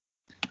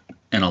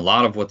 And a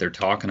lot of what they're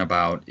talking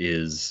about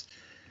is,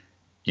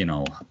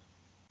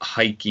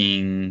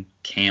 hiking,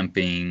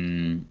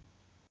 camping,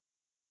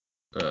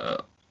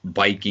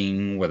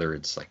 biking, whether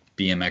it's like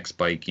BMX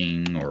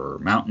biking or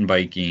mountain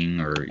biking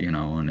or,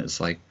 and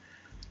it's like,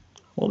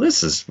 well,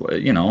 this is,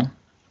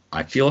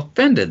 I feel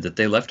offended that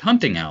they left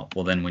hunting out.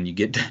 Well, then when you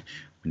get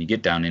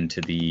down into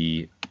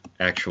the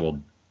actual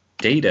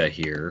data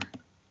here,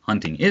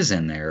 hunting is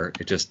in there.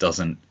 It just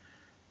doesn't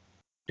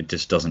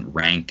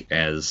rank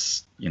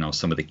as,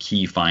 some of the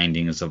key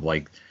findings of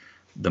like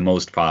the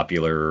most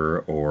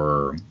popular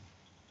or,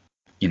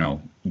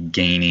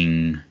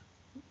 gaining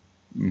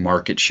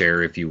market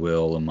share, if you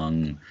will,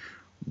 among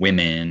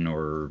women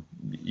or,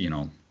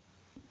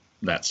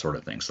 that sort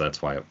of thing. So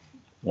that's why it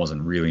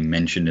wasn't really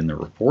mentioned in the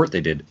report.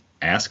 They did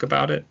ask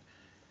about it.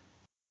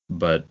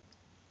 But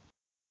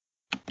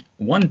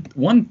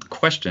one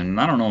question,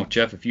 and I don't know,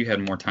 Jeff, if you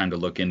had more time to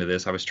look into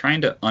this, I was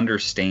trying to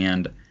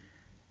understand.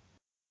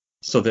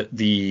 So that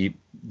the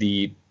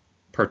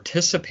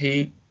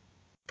participant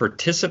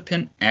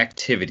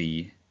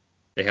activity,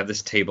 they have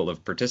this table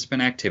of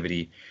participant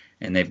activity,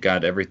 and they've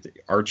got everything: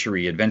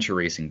 archery, adventure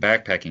racing,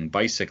 backpacking,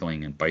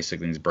 bicycling, and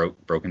bicycling is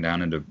broken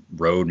down into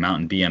road,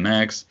 mountain,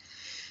 BMX,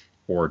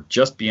 or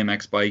just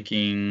BMX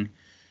biking,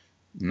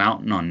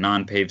 mountain on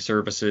non-paved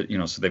surfaces.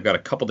 So they've got a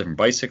couple different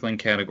bicycling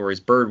categories,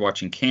 bird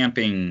watching,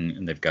 camping,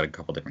 and they've got a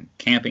couple different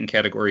camping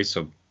categories.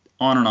 So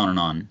on and on and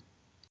on.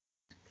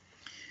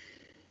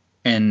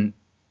 And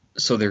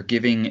so they're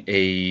giving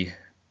a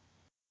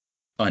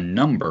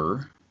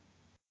number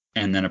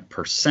and then a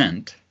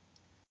percent.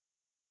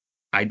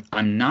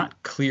 I'm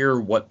not clear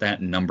what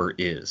that number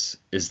is.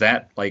 Is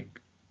that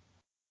like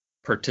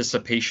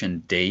participation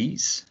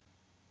days,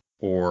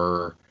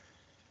 or?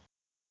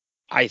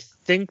 I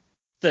think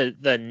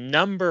the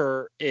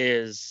number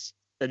is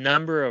the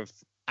number of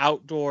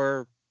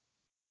outdoor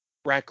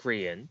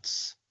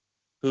recreants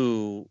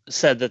who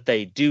said that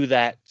they do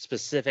that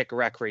specific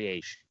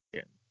recreation.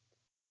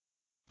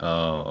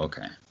 Oh,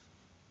 okay.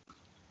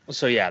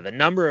 So yeah, the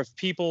number of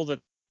people that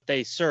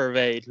they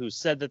surveyed who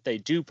said that they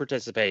do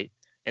participate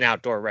in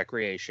outdoor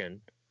recreation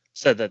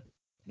said that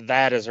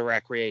that is a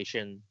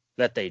recreation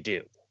that they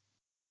do.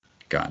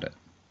 Got it.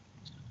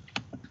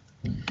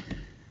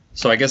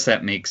 So I guess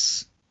that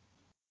makes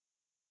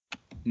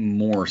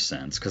more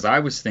sense, because I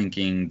was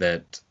thinking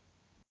that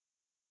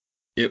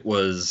it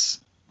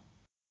was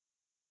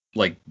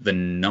like the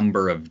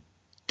number of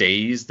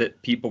days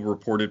that people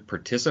reported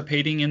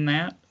participating in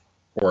that,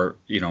 or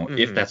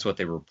if that's what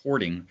they were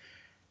reporting.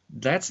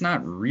 That's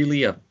not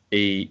really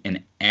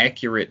an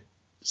accurate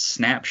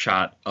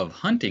snapshot of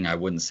hunting, I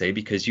wouldn't say,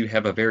 because you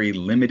have a very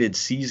limited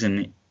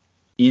season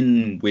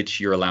in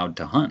which you're allowed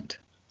to hunt,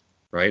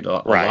 right? A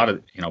lot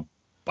of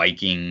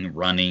biking,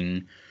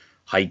 running,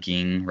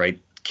 hiking,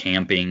 right,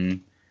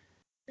 camping,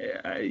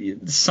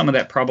 some of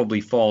that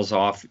probably falls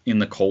off in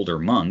the colder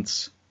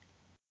months,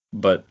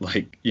 but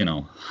like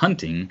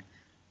hunting,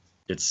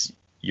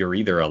 you're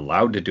either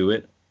allowed to do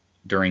it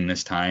during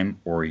this time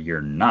or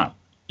you're not,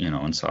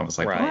 and so I was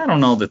like, well, I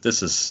don't know that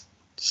this is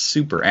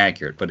super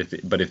accurate, but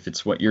if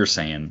it's what you're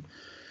saying,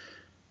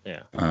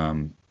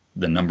 the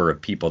number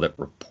of people that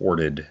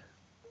reported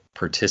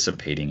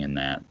participating in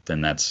that,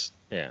 then that's,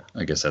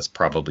 I guess that's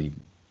probably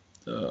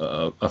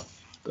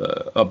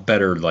a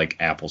better like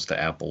apples to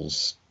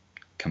apples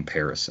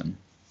comparison.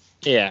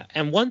 Yeah,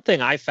 and one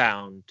thing I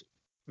found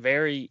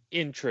very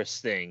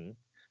interesting,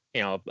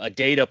 a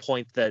data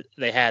point that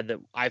they had that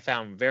I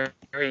found very,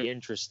 very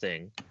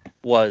interesting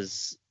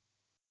was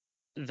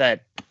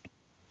that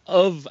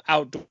of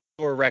outdoor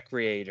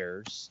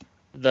recreators,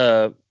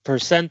 the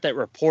percent that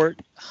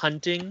report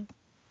hunting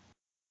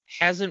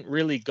hasn't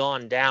really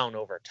gone down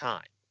over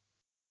time.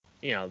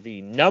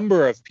 The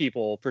number of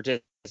people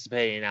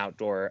participating in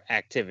outdoor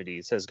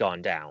activities has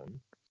gone down.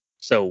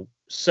 So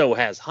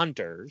has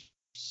hunters,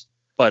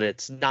 but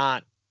it's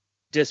not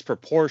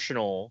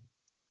disproportional.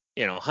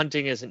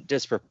 Hunting isn't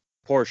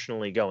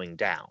disproportionately going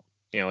down.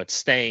 It's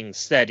staying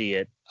steady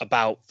at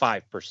about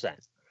 5%.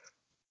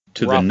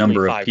 To the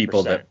number of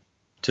people that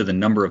to the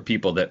number of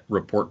people that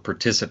report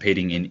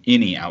participating in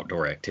any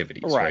outdoor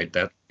activities, right?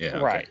 Right.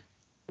 Okay.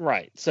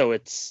 Right. So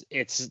it's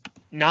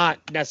not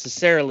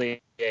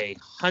necessarily a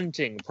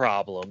hunting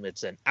problem,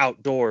 it's an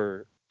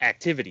outdoor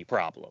activity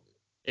problem,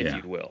 if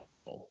you will.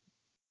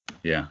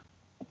 Yeah.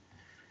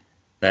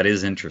 That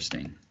is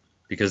interesting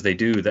because they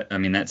do that. I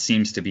mean, that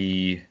seems to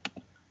be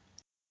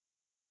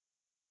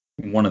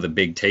one of the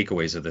big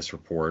takeaways of this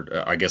report.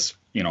 I guess,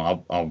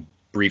 I'll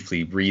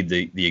briefly read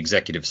the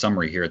executive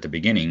summary here at the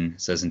beginning.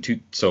 It says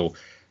so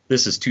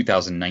this is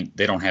 2009.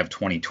 They don't have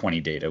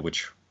 2020 data,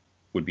 which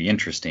would be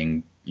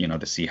interesting,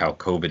 to see how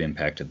COVID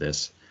impacted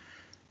this.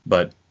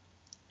 But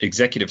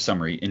executive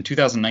summary, in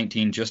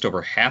 2019, just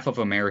over half of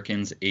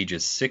Americans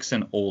ages 6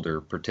 and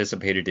older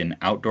participated in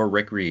outdoor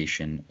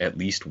recreation at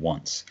least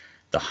once,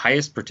 the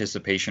highest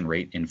participation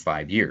rate in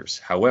 5 years.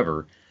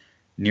 However,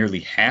 nearly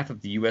half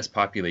of the U.S.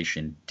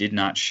 population did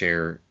not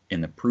share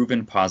in the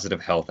proven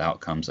positive health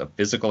outcomes of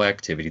physical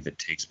activity that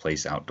takes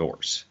place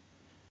outdoors.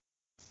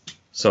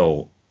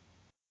 So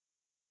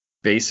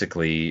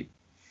basically,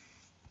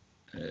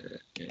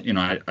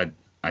 I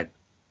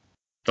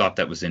thought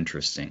that was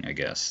interesting, I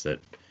guess, that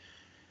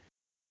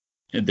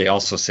they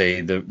also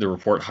say the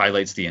report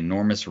highlights the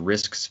enormous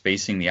risks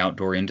facing the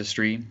outdoor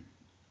industry.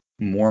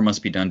 More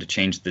must be done to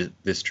change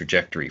this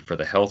trajectory for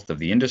the health of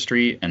the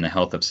industry and the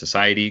health of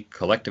society.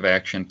 Collective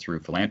action through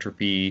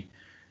philanthropy,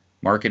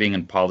 marketing,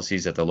 and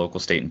policies at the local,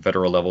 state, and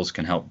federal levels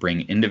can help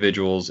bring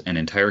individuals and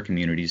entire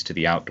communities to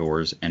the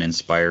outdoors and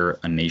inspire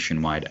a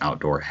nationwide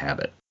outdoor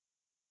habit.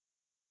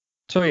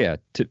 So yeah,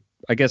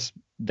 I guess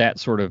that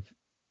sort of,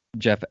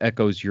 Jeff,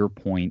 echoes your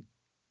point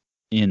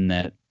in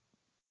that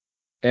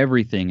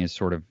everything is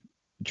sort of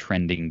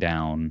trending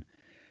down.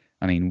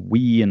 I mean,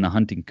 we in the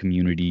hunting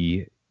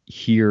community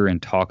hear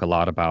and talk a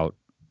lot about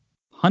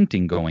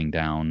hunting going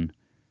down,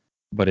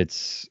 but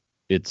it's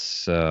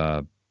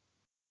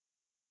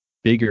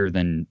bigger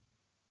than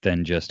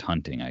just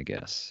hunting, I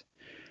guess.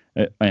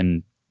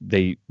 And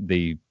they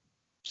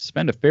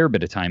spend a fair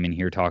bit of time in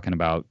here talking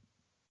about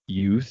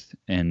youth,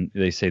 and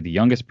they say the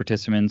youngest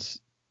participants.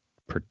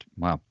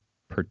 Let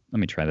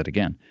me try that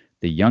again.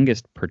 The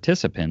youngest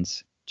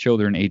participants,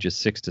 children ages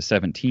 6 to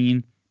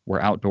 17,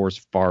 were outdoors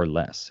far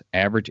less.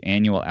 Average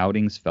annual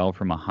outings fell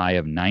from a high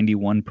of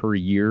 91 per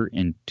year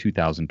in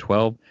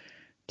 2012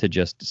 to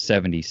just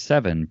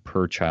 77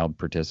 per child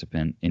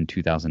participant in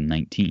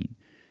 2019.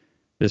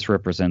 This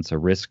represents a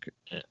risk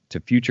to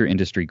future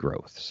industry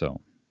growth.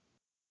 So,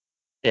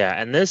 yeah,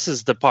 and this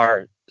is the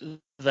part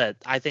that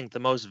I think the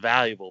most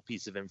valuable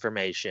piece of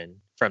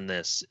information from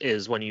this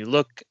is when you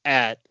look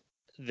at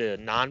the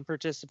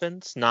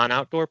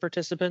non-outdoor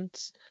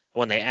participants,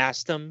 when they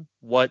asked them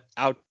what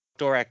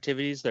outdoor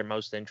activities they're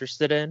most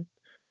interested in,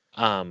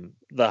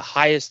 the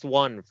highest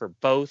one for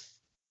both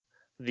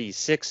the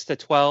 6 to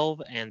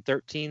 12 and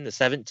 13 to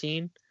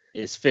 17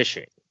 is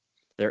fishing.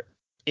 They're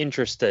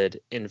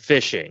interested in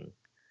fishing.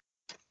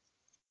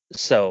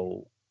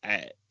 So,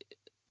 that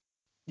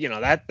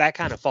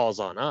kind of falls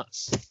on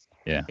us.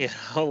 Yeah.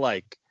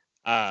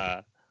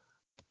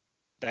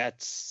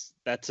 That's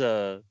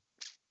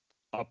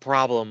a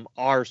problem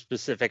our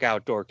specific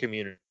outdoor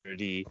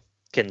community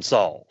can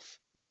solve.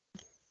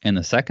 And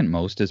the second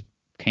most is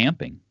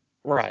camping.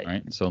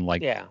 Right. So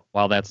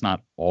while that's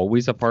not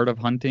always a part of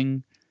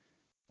hunting,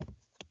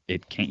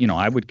 it can,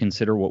 I would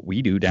consider what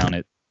we do down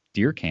at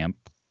deer camp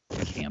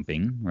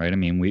camping, right? I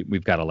mean,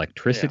 we've got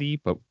electricity,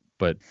 but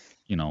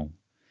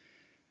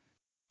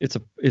it's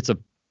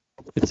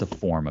a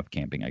form of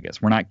camping, I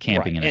guess. We're not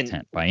camping in a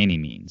tent by any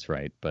means,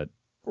 right? But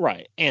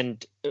right.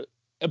 And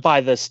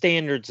by the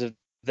standards of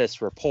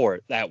this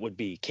report, that would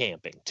be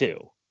camping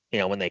too.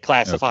 When they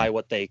classify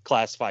what they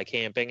classify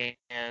camping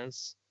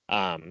as,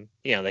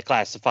 they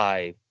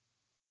classify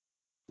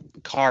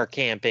car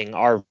camping,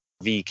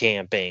 RV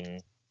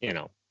camping,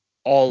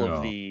 all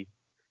of the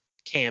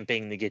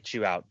camping to get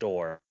you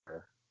outdoors.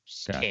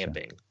 Gotcha.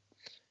 Camping.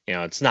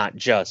 It's not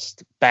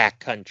just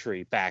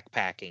backcountry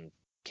backpacking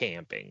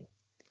camping.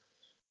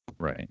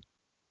 Right.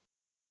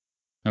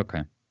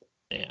 Okay.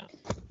 Yeah.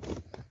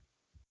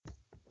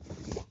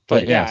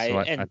 But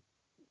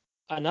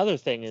another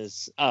thing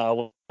is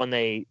when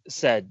they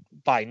said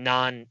by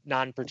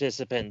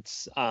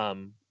non-participants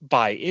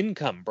by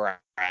income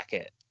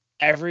bracket,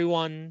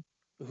 everyone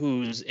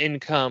whose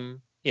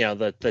income,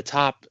 the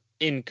top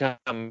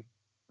income,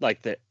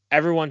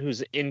 everyone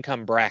whose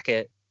income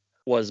bracket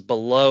was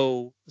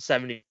below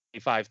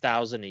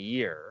 75,000 a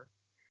year,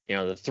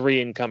 the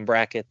 3 income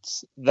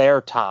brackets,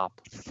 their top,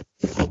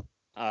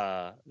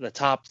 the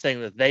top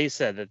thing that they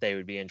said that they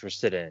would be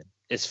interested in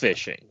is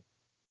fishing,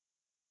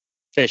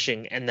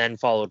 and then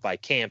followed by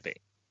camping.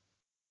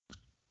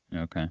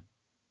 Okay.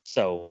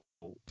 So,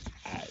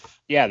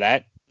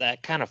 that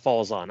kind of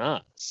falls on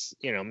us.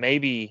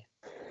 Maybe,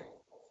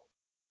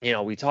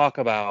 we talk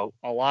a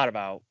lot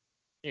about,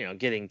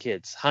 getting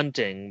kids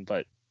hunting,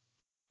 but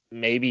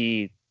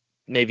maybe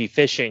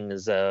fishing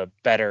is a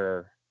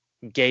better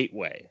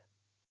gateway.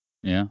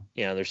 Yeah.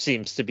 There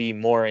seems to be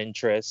more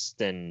interest,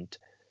 and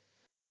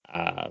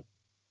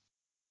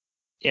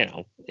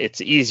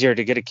it's easier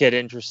to get a kid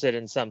interested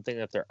in something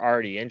that they're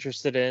already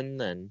interested in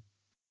than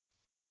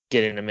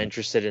getting them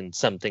interested in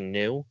something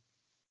new.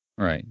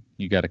 Right.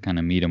 You got to kind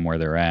of meet them where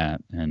they're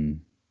at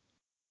and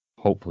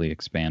hopefully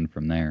expand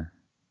from there,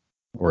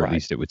 or at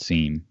least it would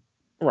seem.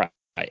 Right.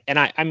 And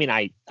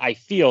I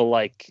feel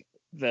like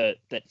that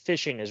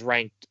fishing is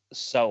ranked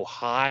so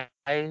high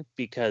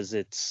because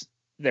it's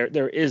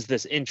there is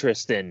this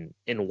interest in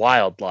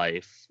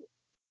wildlife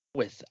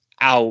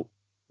without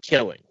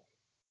killing.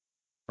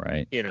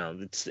 Right.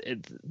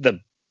 The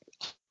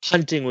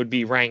hunting would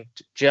be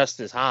ranked just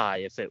as high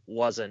if it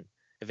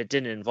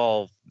didn't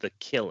involve the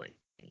killing.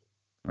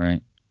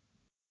 Right.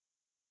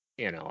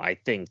 I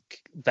think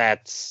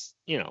that's,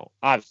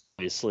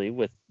 obviously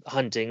with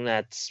hunting,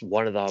 that's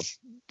one of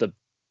the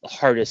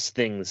hardest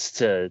things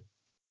to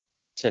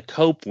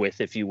cope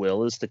with, if you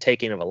will, is the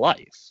taking of a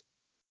life.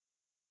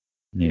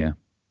 Yeah.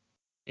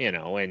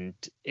 And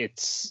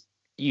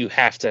you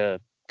have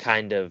to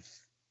kind of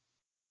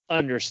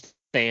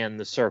understand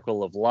the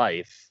circle of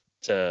life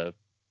to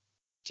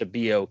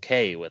be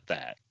okay with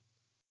that.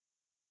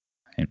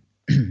 Right.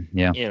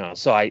 Yeah.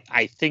 So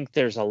I think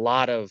there's a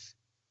lot of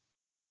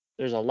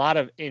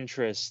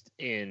interest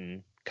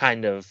in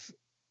kind of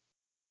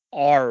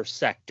our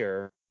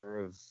sector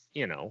of,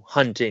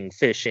 hunting,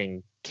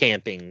 fishing,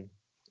 camping,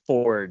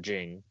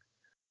 foraging.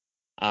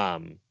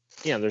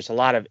 There's a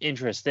lot of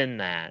interest in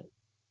that.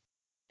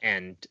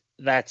 And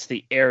that's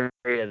the area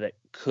that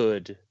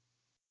could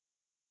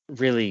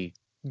really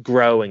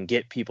grow and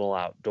get people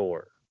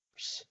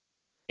outdoors.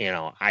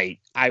 I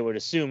would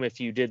assume if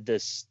you did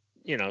this,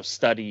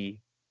 study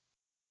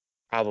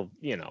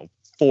probably,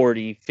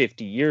 40,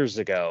 50 years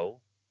ago,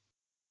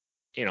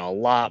 a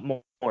lot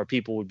more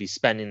people would be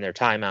spending their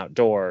time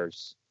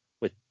outdoors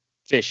with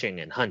fishing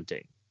and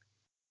hunting.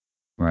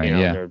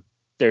 Right.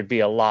 There'd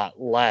be a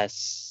lot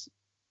less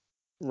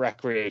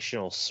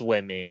recreational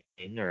swimming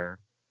or,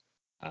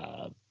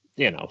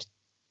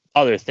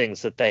 other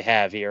things that they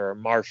have here,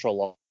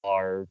 martial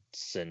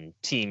arts and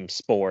team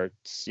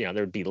sports.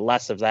 There'd be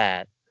less of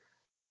that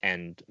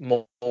and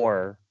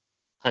more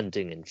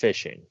hunting and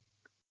fishing.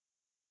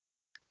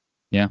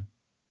 Yeah.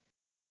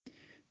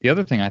 The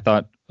other thing I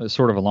thought,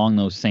 sort of along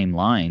those same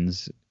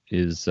lines,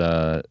 is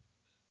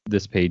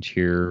this page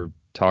here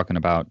talking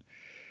about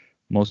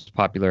most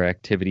popular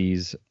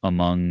activities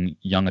among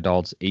young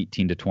adults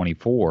 18 to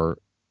 24,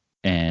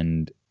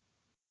 and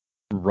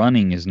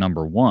running is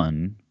number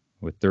one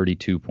with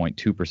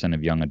 32.2%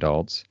 of young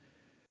adults,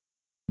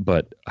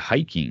 but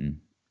hiking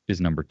is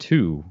number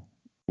two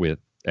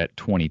at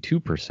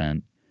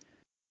 22%.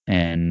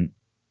 And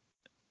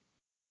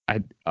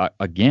I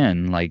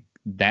again, like,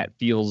 that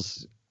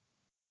feels,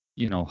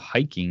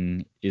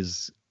 hiking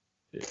is,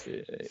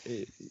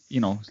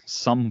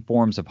 some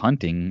forms of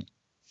hunting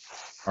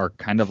are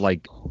kind of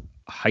like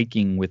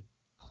hiking with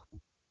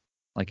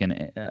like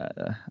an,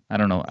 I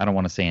don't know, I don't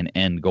want to say an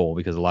end goal,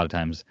 because a lot of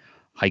times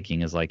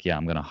hiking is like, yeah,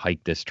 I'm going to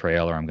hike this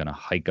trail, or I'm going to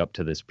hike up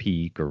to this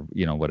peak, or,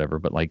 whatever.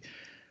 But like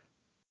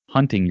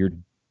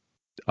hunting,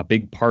 a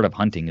big part of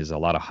hunting is a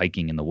lot of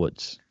hiking in the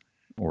woods.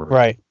 Or,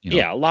 right.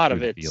 A lot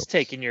of it's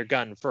taking your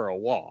gun for a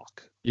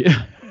walk.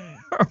 Yeah.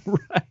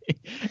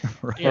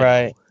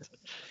 Right.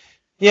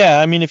 Yeah.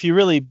 I mean, if you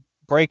really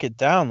break it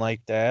down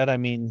like that, I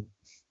mean,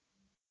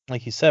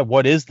 like you said,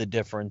 what is the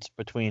difference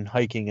between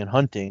hiking and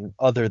hunting,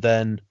 other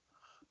than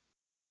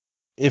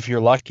if you're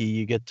lucky,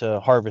 you get to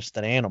harvest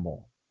an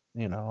animal?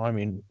 I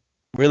mean,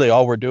 really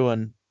all we're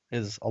doing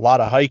is a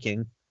lot of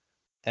hiking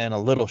and a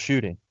little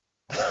shooting.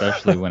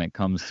 Especially when it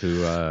comes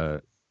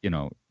to,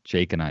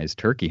 Jake and I's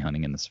turkey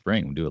hunting in the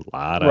spring. We do a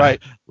lot of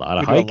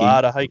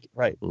hiking.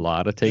 Right. A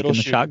lot of taking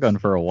the shotgun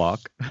for a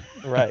walk.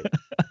 Right.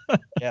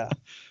 Yeah.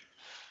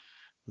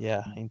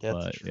 Yeah. I think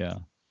that's true. Yeah.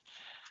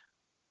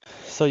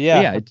 So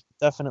yeah,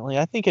 definitely.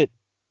 I think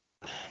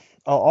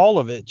all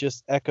of it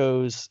just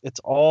echoes. It's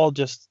all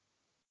just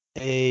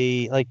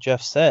like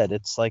Jeff said,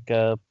 it's like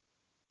a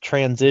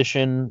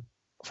transition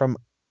from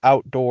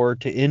outdoor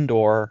to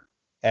indoor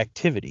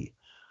activity.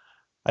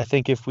 I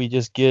think if we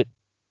just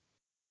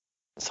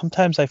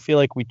sometimes I feel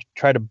like we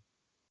try to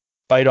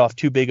bite off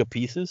too big of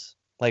pieces.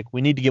 Like,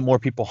 we need to get more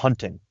people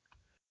hunting.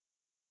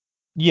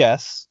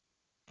 Yes,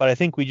 but I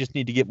think we just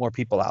need to get more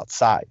people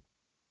outside.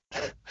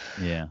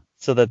 Yeah.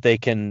 So that they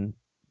can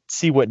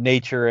see what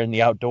nature and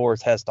the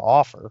outdoors has to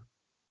offer.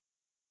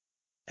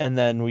 And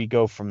then we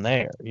go from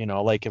there,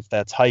 like if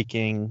that's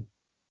hiking,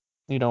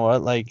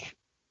 like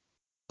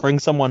bring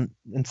someone,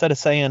 instead of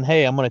saying,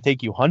 hey, I'm going to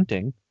take you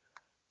hunting,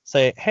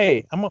 say,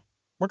 hey,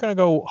 we're going to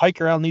go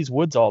hike around these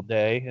woods all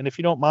day. And if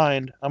you don't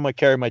mind, I'm going to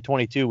carry my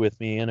 22 with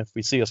me. And if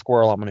we see a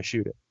squirrel, I'm going to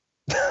shoot it.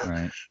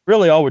 Right.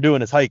 Really, all we're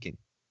doing is hiking.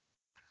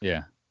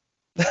 Yeah.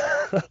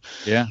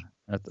 Yeah.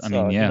 It's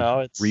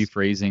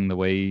rephrasing the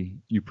way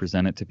you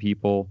present it to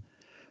people.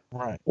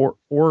 Right.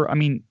 Or I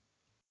mean,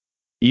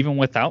 even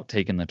without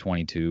taking the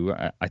 22,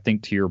 I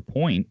think, to your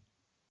point,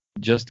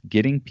 just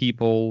getting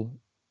people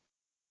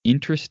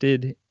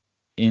interested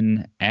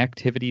in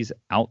activities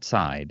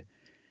outside,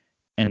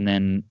 and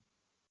then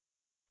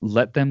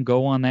let them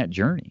go on that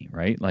journey,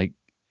 right? Like,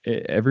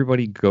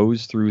 everybody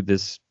goes through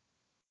this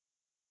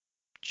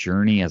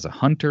journey as a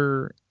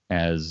hunter,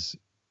 as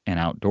an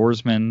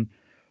outdoorsman,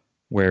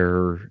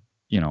 where,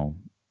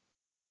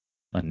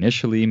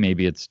 initially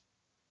maybe it's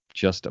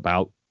just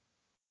about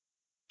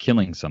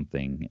killing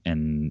something,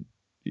 and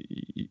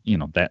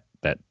that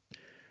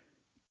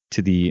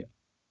to the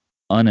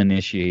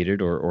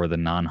uninitiated or the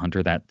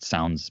non-hunter, that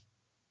sounds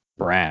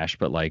brash,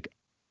 but like,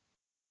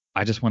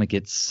 I just want to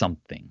get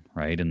something,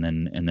 right? And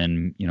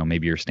then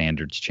maybe your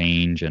standards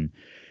change, and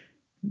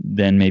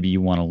then maybe you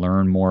want to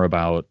learn more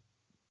about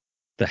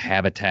the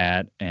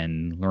habitat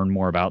and learn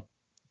more about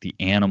the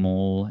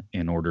animal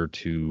in order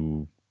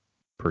to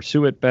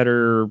pursue it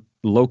better,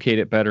 locate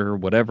it better,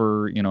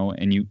 whatever,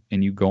 and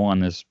you go on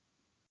this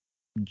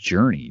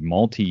journey,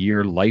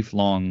 multi-year,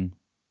 lifelong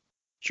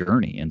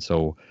journey. And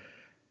so,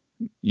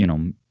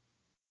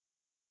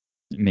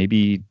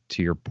 maybe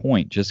to your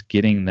point, just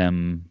getting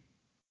them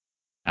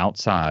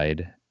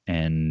outside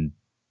and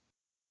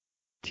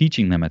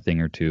teaching them a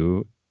thing or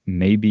two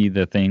may be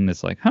the thing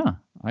that's like,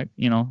 I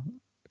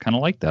kind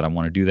of like that. I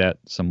want to do that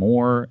some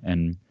more.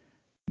 And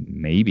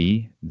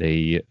maybe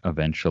they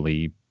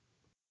eventually,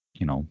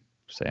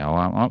 say,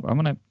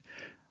 I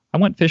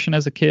went fishing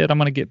as a kid. I'm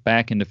going to get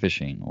back into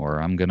fishing,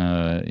 or I'm going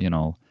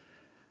to,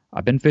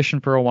 I've been fishing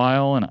for a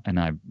while, and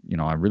I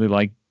really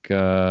like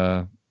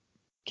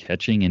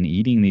catching and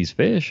eating these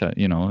fish.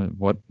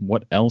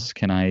 What else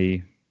can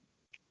I,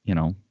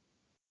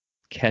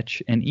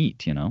 catch and eat?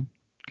 Can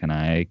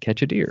I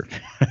catch a deer?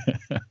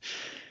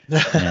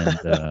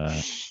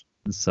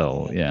 And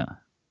so, yeah.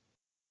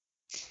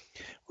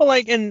 Well,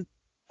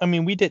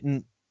 we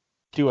didn't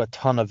do a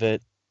ton of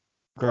it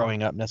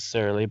growing up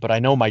necessarily, but I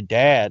know my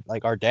dad,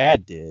 our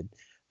dad did.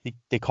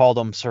 They called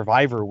them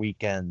survivor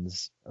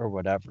weekends or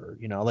whatever,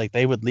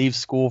 they would leave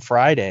school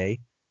Friday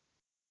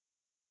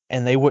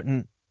and they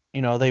wouldn't,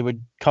 they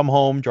would come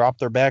home, drop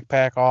their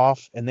backpack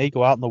off, and they'd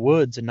go out in the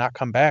woods and not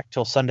come back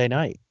till Sunday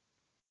night.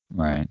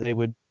 Right. They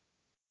would,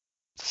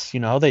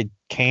 they'd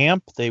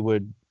camp, they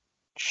would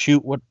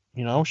shoot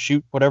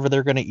whatever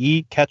they're going to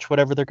eat, catch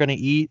whatever they're going to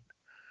eat.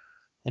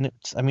 And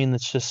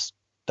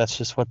that's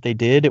just what they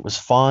did. It was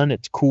fun.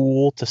 It's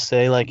cool to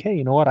say, like, hey,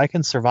 you know what? I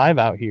can survive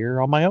out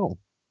here on my own.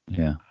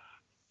 Yeah.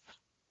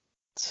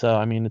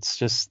 So, it's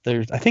just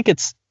I think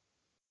it's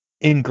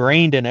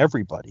ingrained in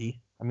everybody.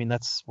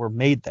 We're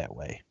made that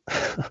way.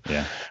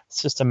 Yeah.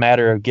 It's just a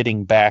matter of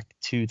getting back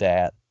to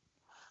that.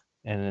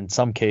 And in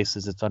some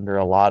cases, it's under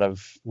a lot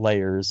of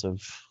layers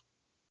of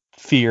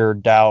fear,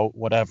 doubt,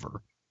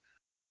 whatever.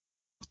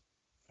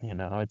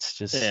 It's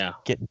just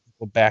getting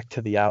people back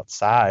to the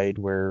outside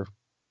where,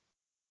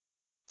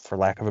 for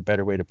lack of a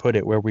better way to put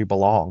it, where we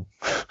belong.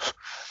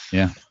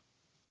 Yeah.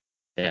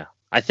 Yeah.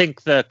 I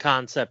think the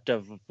concept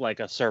of like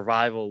a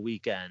survival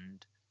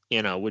weekend,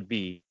 would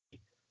be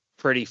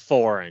pretty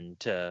foreign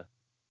to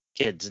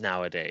kids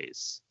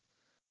nowadays.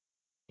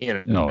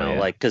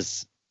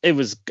 Because it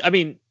was,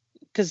 when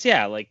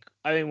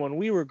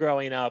we were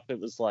growing up, it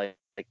was like,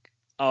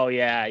 oh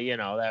yeah,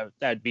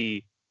 that'd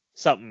be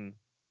something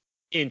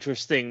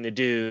interesting to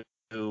do,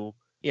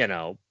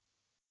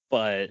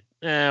 but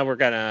we're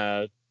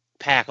gonna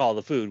pack all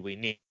the food we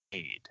need.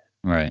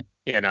 Right.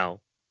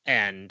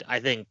 And I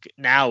think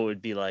now it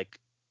would be like,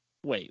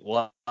 wait,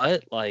 what?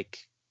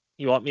 Like,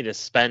 you want me to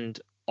spend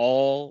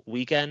all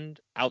weekend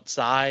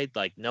outside,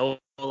 like no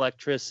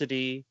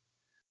electricity,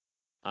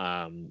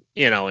 and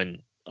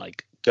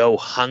like go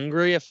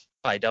hungry if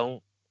I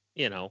don't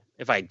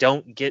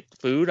get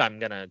food, I'm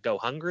gonna go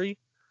hungry.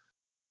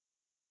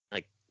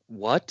 Like,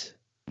 what?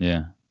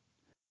 Yeah.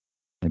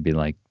 They'd be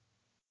like,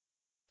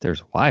 there's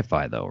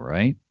Wi-Fi though,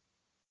 right?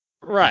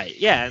 Right.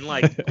 Yeah. And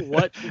like,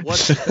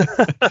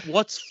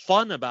 what's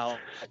fun about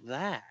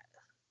that?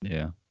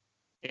 Yeah.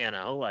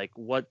 Like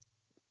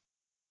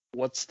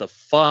what's the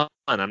fun?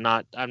 I'm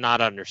not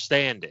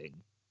understanding,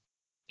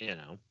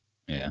 Yeah.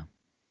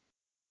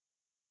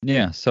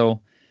 Yeah.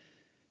 So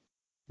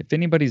if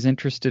anybody's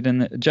interested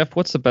in it, Jeff,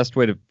 what's the best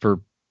way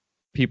for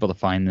people to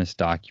find this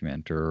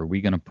document? Or are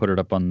we going to put it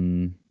up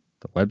on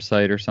the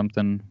website or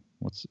something?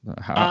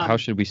 How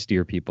should we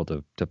steer people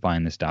to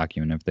find this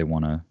document if they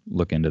want to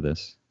look into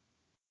this?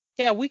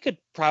 Yeah, we could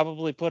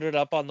probably put it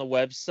up on the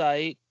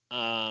website.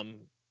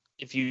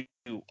 If you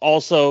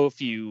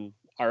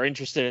are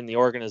interested in the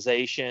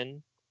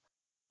organization,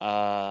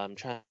 I'm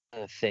trying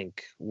to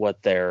think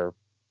what their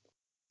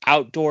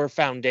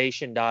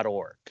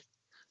outdoorfoundation.org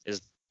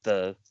is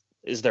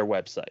their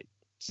website.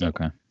 So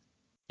okay.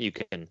 You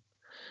can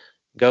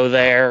go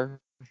there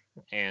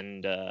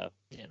and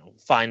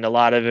find a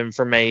lot of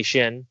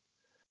information.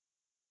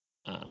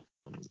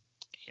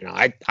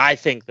 I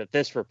think that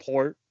this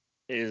report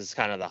is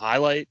kind of the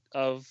highlight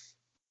of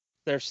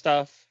their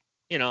stuff.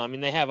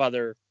 They have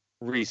other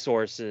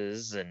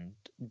resources and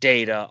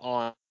data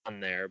on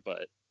there,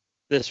 but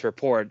this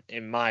report,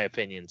 in my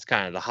opinion, is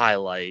kind of the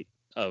highlight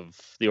of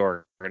the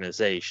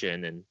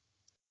organization and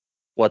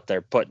what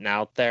they're putting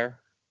out there.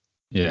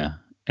 Yeah.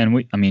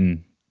 And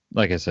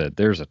like I said,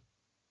 there's a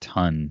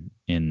ton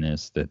in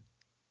this that,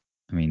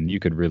 you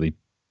could really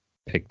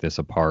pick this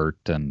apart,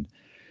 and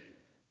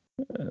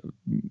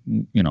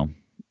we're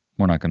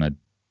not going to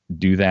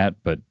do that,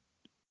 but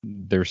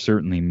there's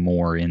certainly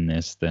more in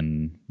this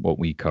than what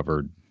we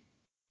covered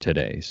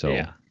today.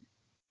 So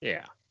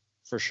yeah,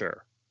 for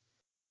sure.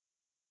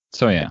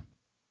 So yeah,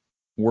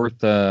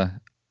 worth at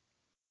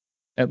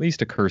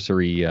least a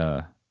cursory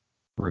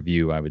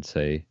review, I would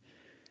say.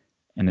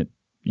 And it,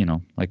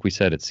 like we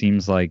said, it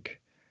seems like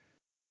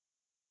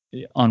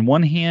on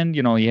one hand,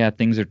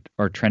 things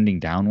are trending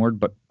downward,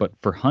 but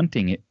for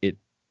hunting, it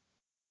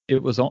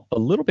was a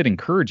little bit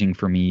encouraging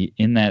for me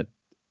in that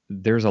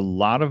there's a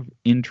lot of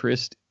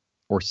interest,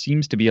 or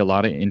seems to be a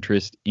lot of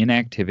interest, in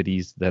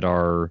activities that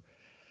are,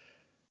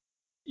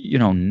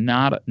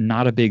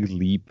 not a big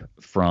leap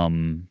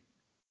from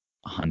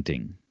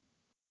hunting.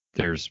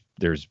 There's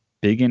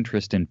big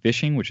interest in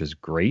fishing, which is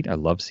great. I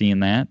love seeing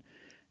that.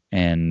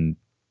 And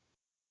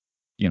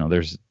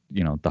there's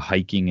the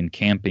hiking and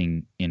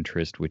camping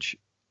interest, which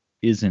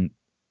isn't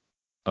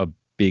a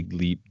big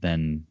leap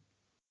then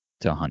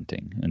to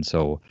hunting. And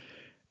so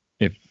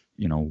if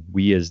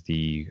we as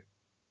the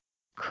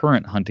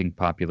current hunting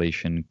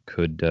population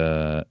could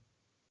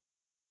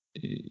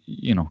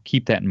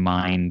keep that in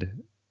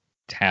mind,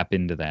 tap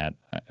into that,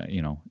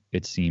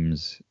 it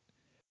seems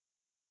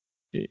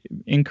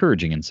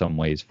encouraging in some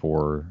ways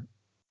for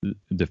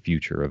the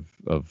future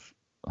of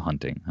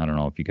hunting. I don't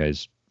know if you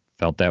guys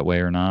felt that way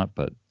or not,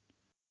 but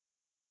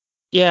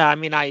yeah, I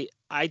mean, I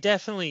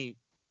definitely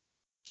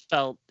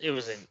felt it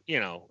was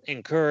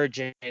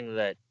encouraging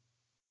that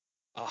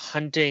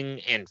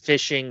hunting and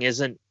fishing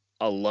isn't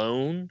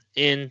alone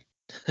in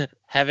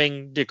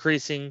having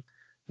decreasing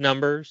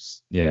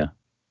numbers. Yeah.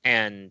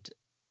 And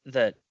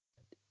that,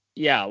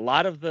 a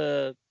lot of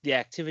the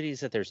activities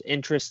that there's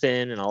interest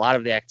in, and a lot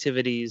of the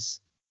activities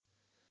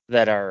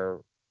that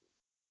are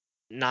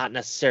not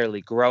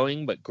necessarily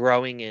growing, but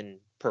growing in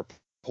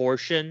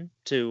proportion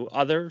to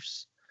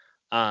others,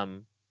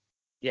 aren't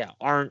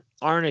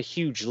a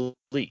huge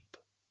leap.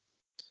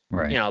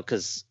 Right.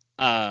 Because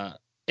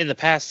in the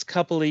past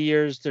couple of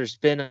years, there's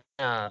been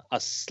a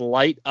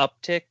slight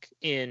uptick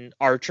in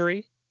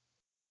archery,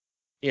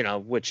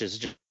 which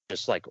is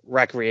just like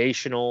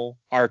recreational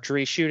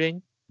archery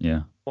shooting.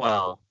 Yeah.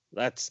 Well,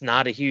 that's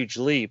not a huge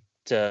leap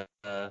to,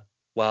 now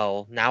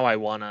I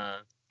want to,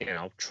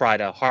 try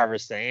to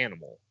harvest the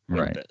animal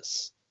with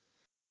this.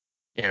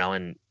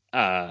 And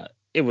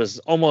it was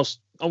almost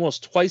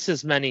twice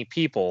as many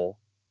people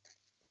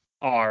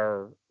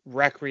are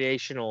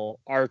recreational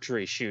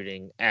archery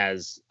shooting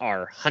as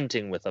are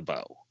hunting with a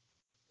bow.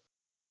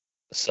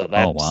 So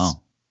that's, oh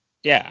wow,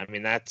 yeah, I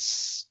mean,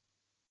 that's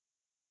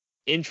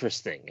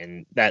interesting,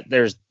 and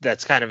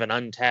that's kind of an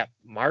untapped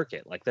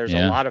market. Like there's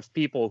a lot of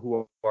people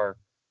who are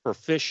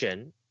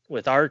proficient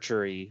with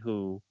archery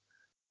who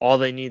all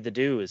they need to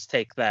do is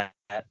take that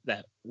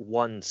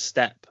one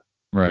step.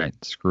 Right.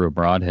 Screw a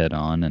broadhead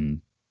on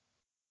and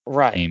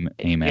aim at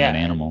an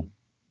animal.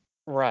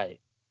 Right.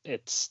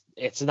 It's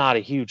not a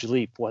huge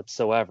leap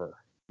whatsoever.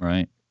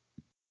 Right.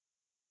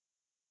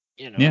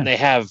 And they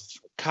have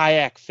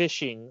kayak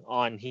fishing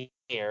on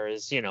here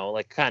is,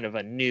 like kind of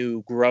a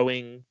new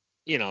growing,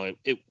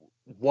 it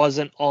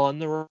wasn't on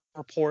the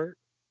report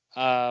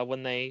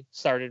when they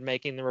started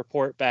making the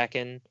report back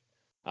in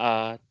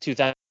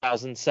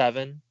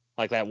 2007.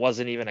 Like that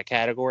wasn't even a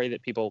category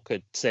that people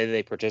could say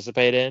they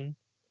participate in.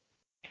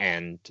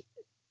 And,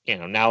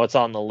 now it's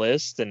on the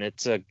list, and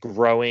it's a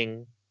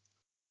growing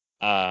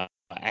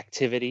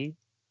activity.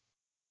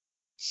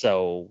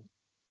 So,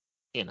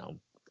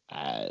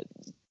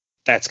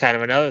 that's kind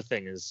of another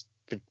thing is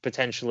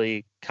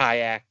potentially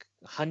kayak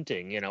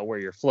hunting, where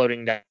you're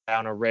floating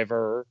down a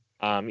river,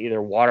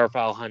 either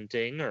waterfowl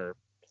hunting or,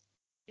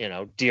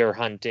 deer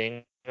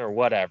hunting or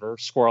whatever,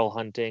 squirrel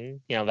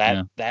hunting,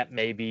 that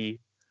may be,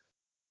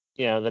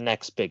 the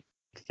next big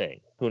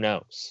thing. Who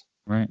knows?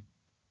 Right.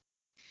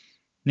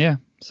 Yeah.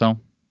 So,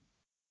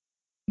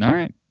 all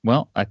right.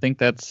 Well, I think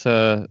that's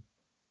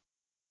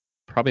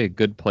probably a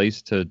good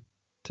place to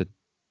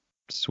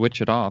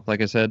switch it off.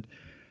 Like I said,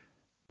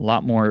 a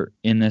lot more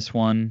in this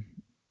one,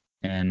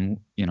 and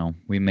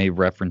we may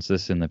reference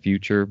this in the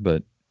future,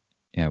 but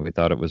yeah, we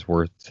thought it was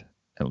worth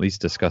at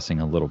least discussing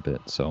a little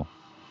bit. So,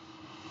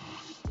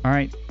 all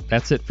right,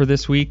 that's it for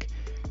this week.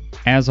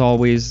 As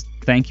always,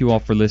 thank you all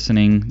for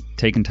listening,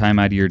 taking time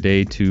out of your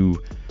day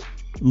to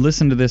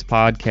listen to this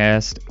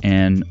podcast,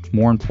 and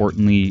more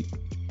importantly,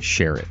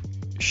 share it.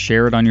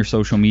 Share it on your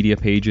social media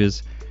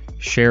pages.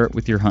 Share it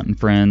with your hunting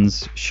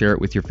friends. Share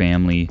it with your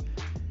family.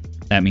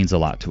 That means a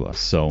lot to us.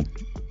 So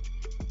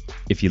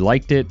if you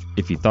liked it,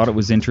 if you thought it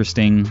was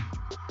interesting,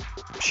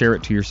 share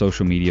it to your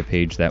social media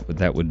page. That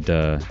would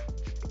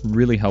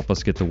really help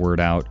us get the word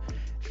out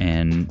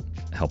and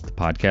help the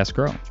podcast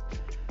grow.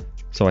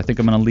 So I think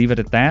I'm going to leave it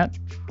at that.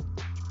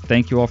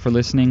 Thank you all for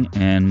listening,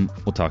 and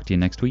we'll talk to you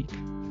next week.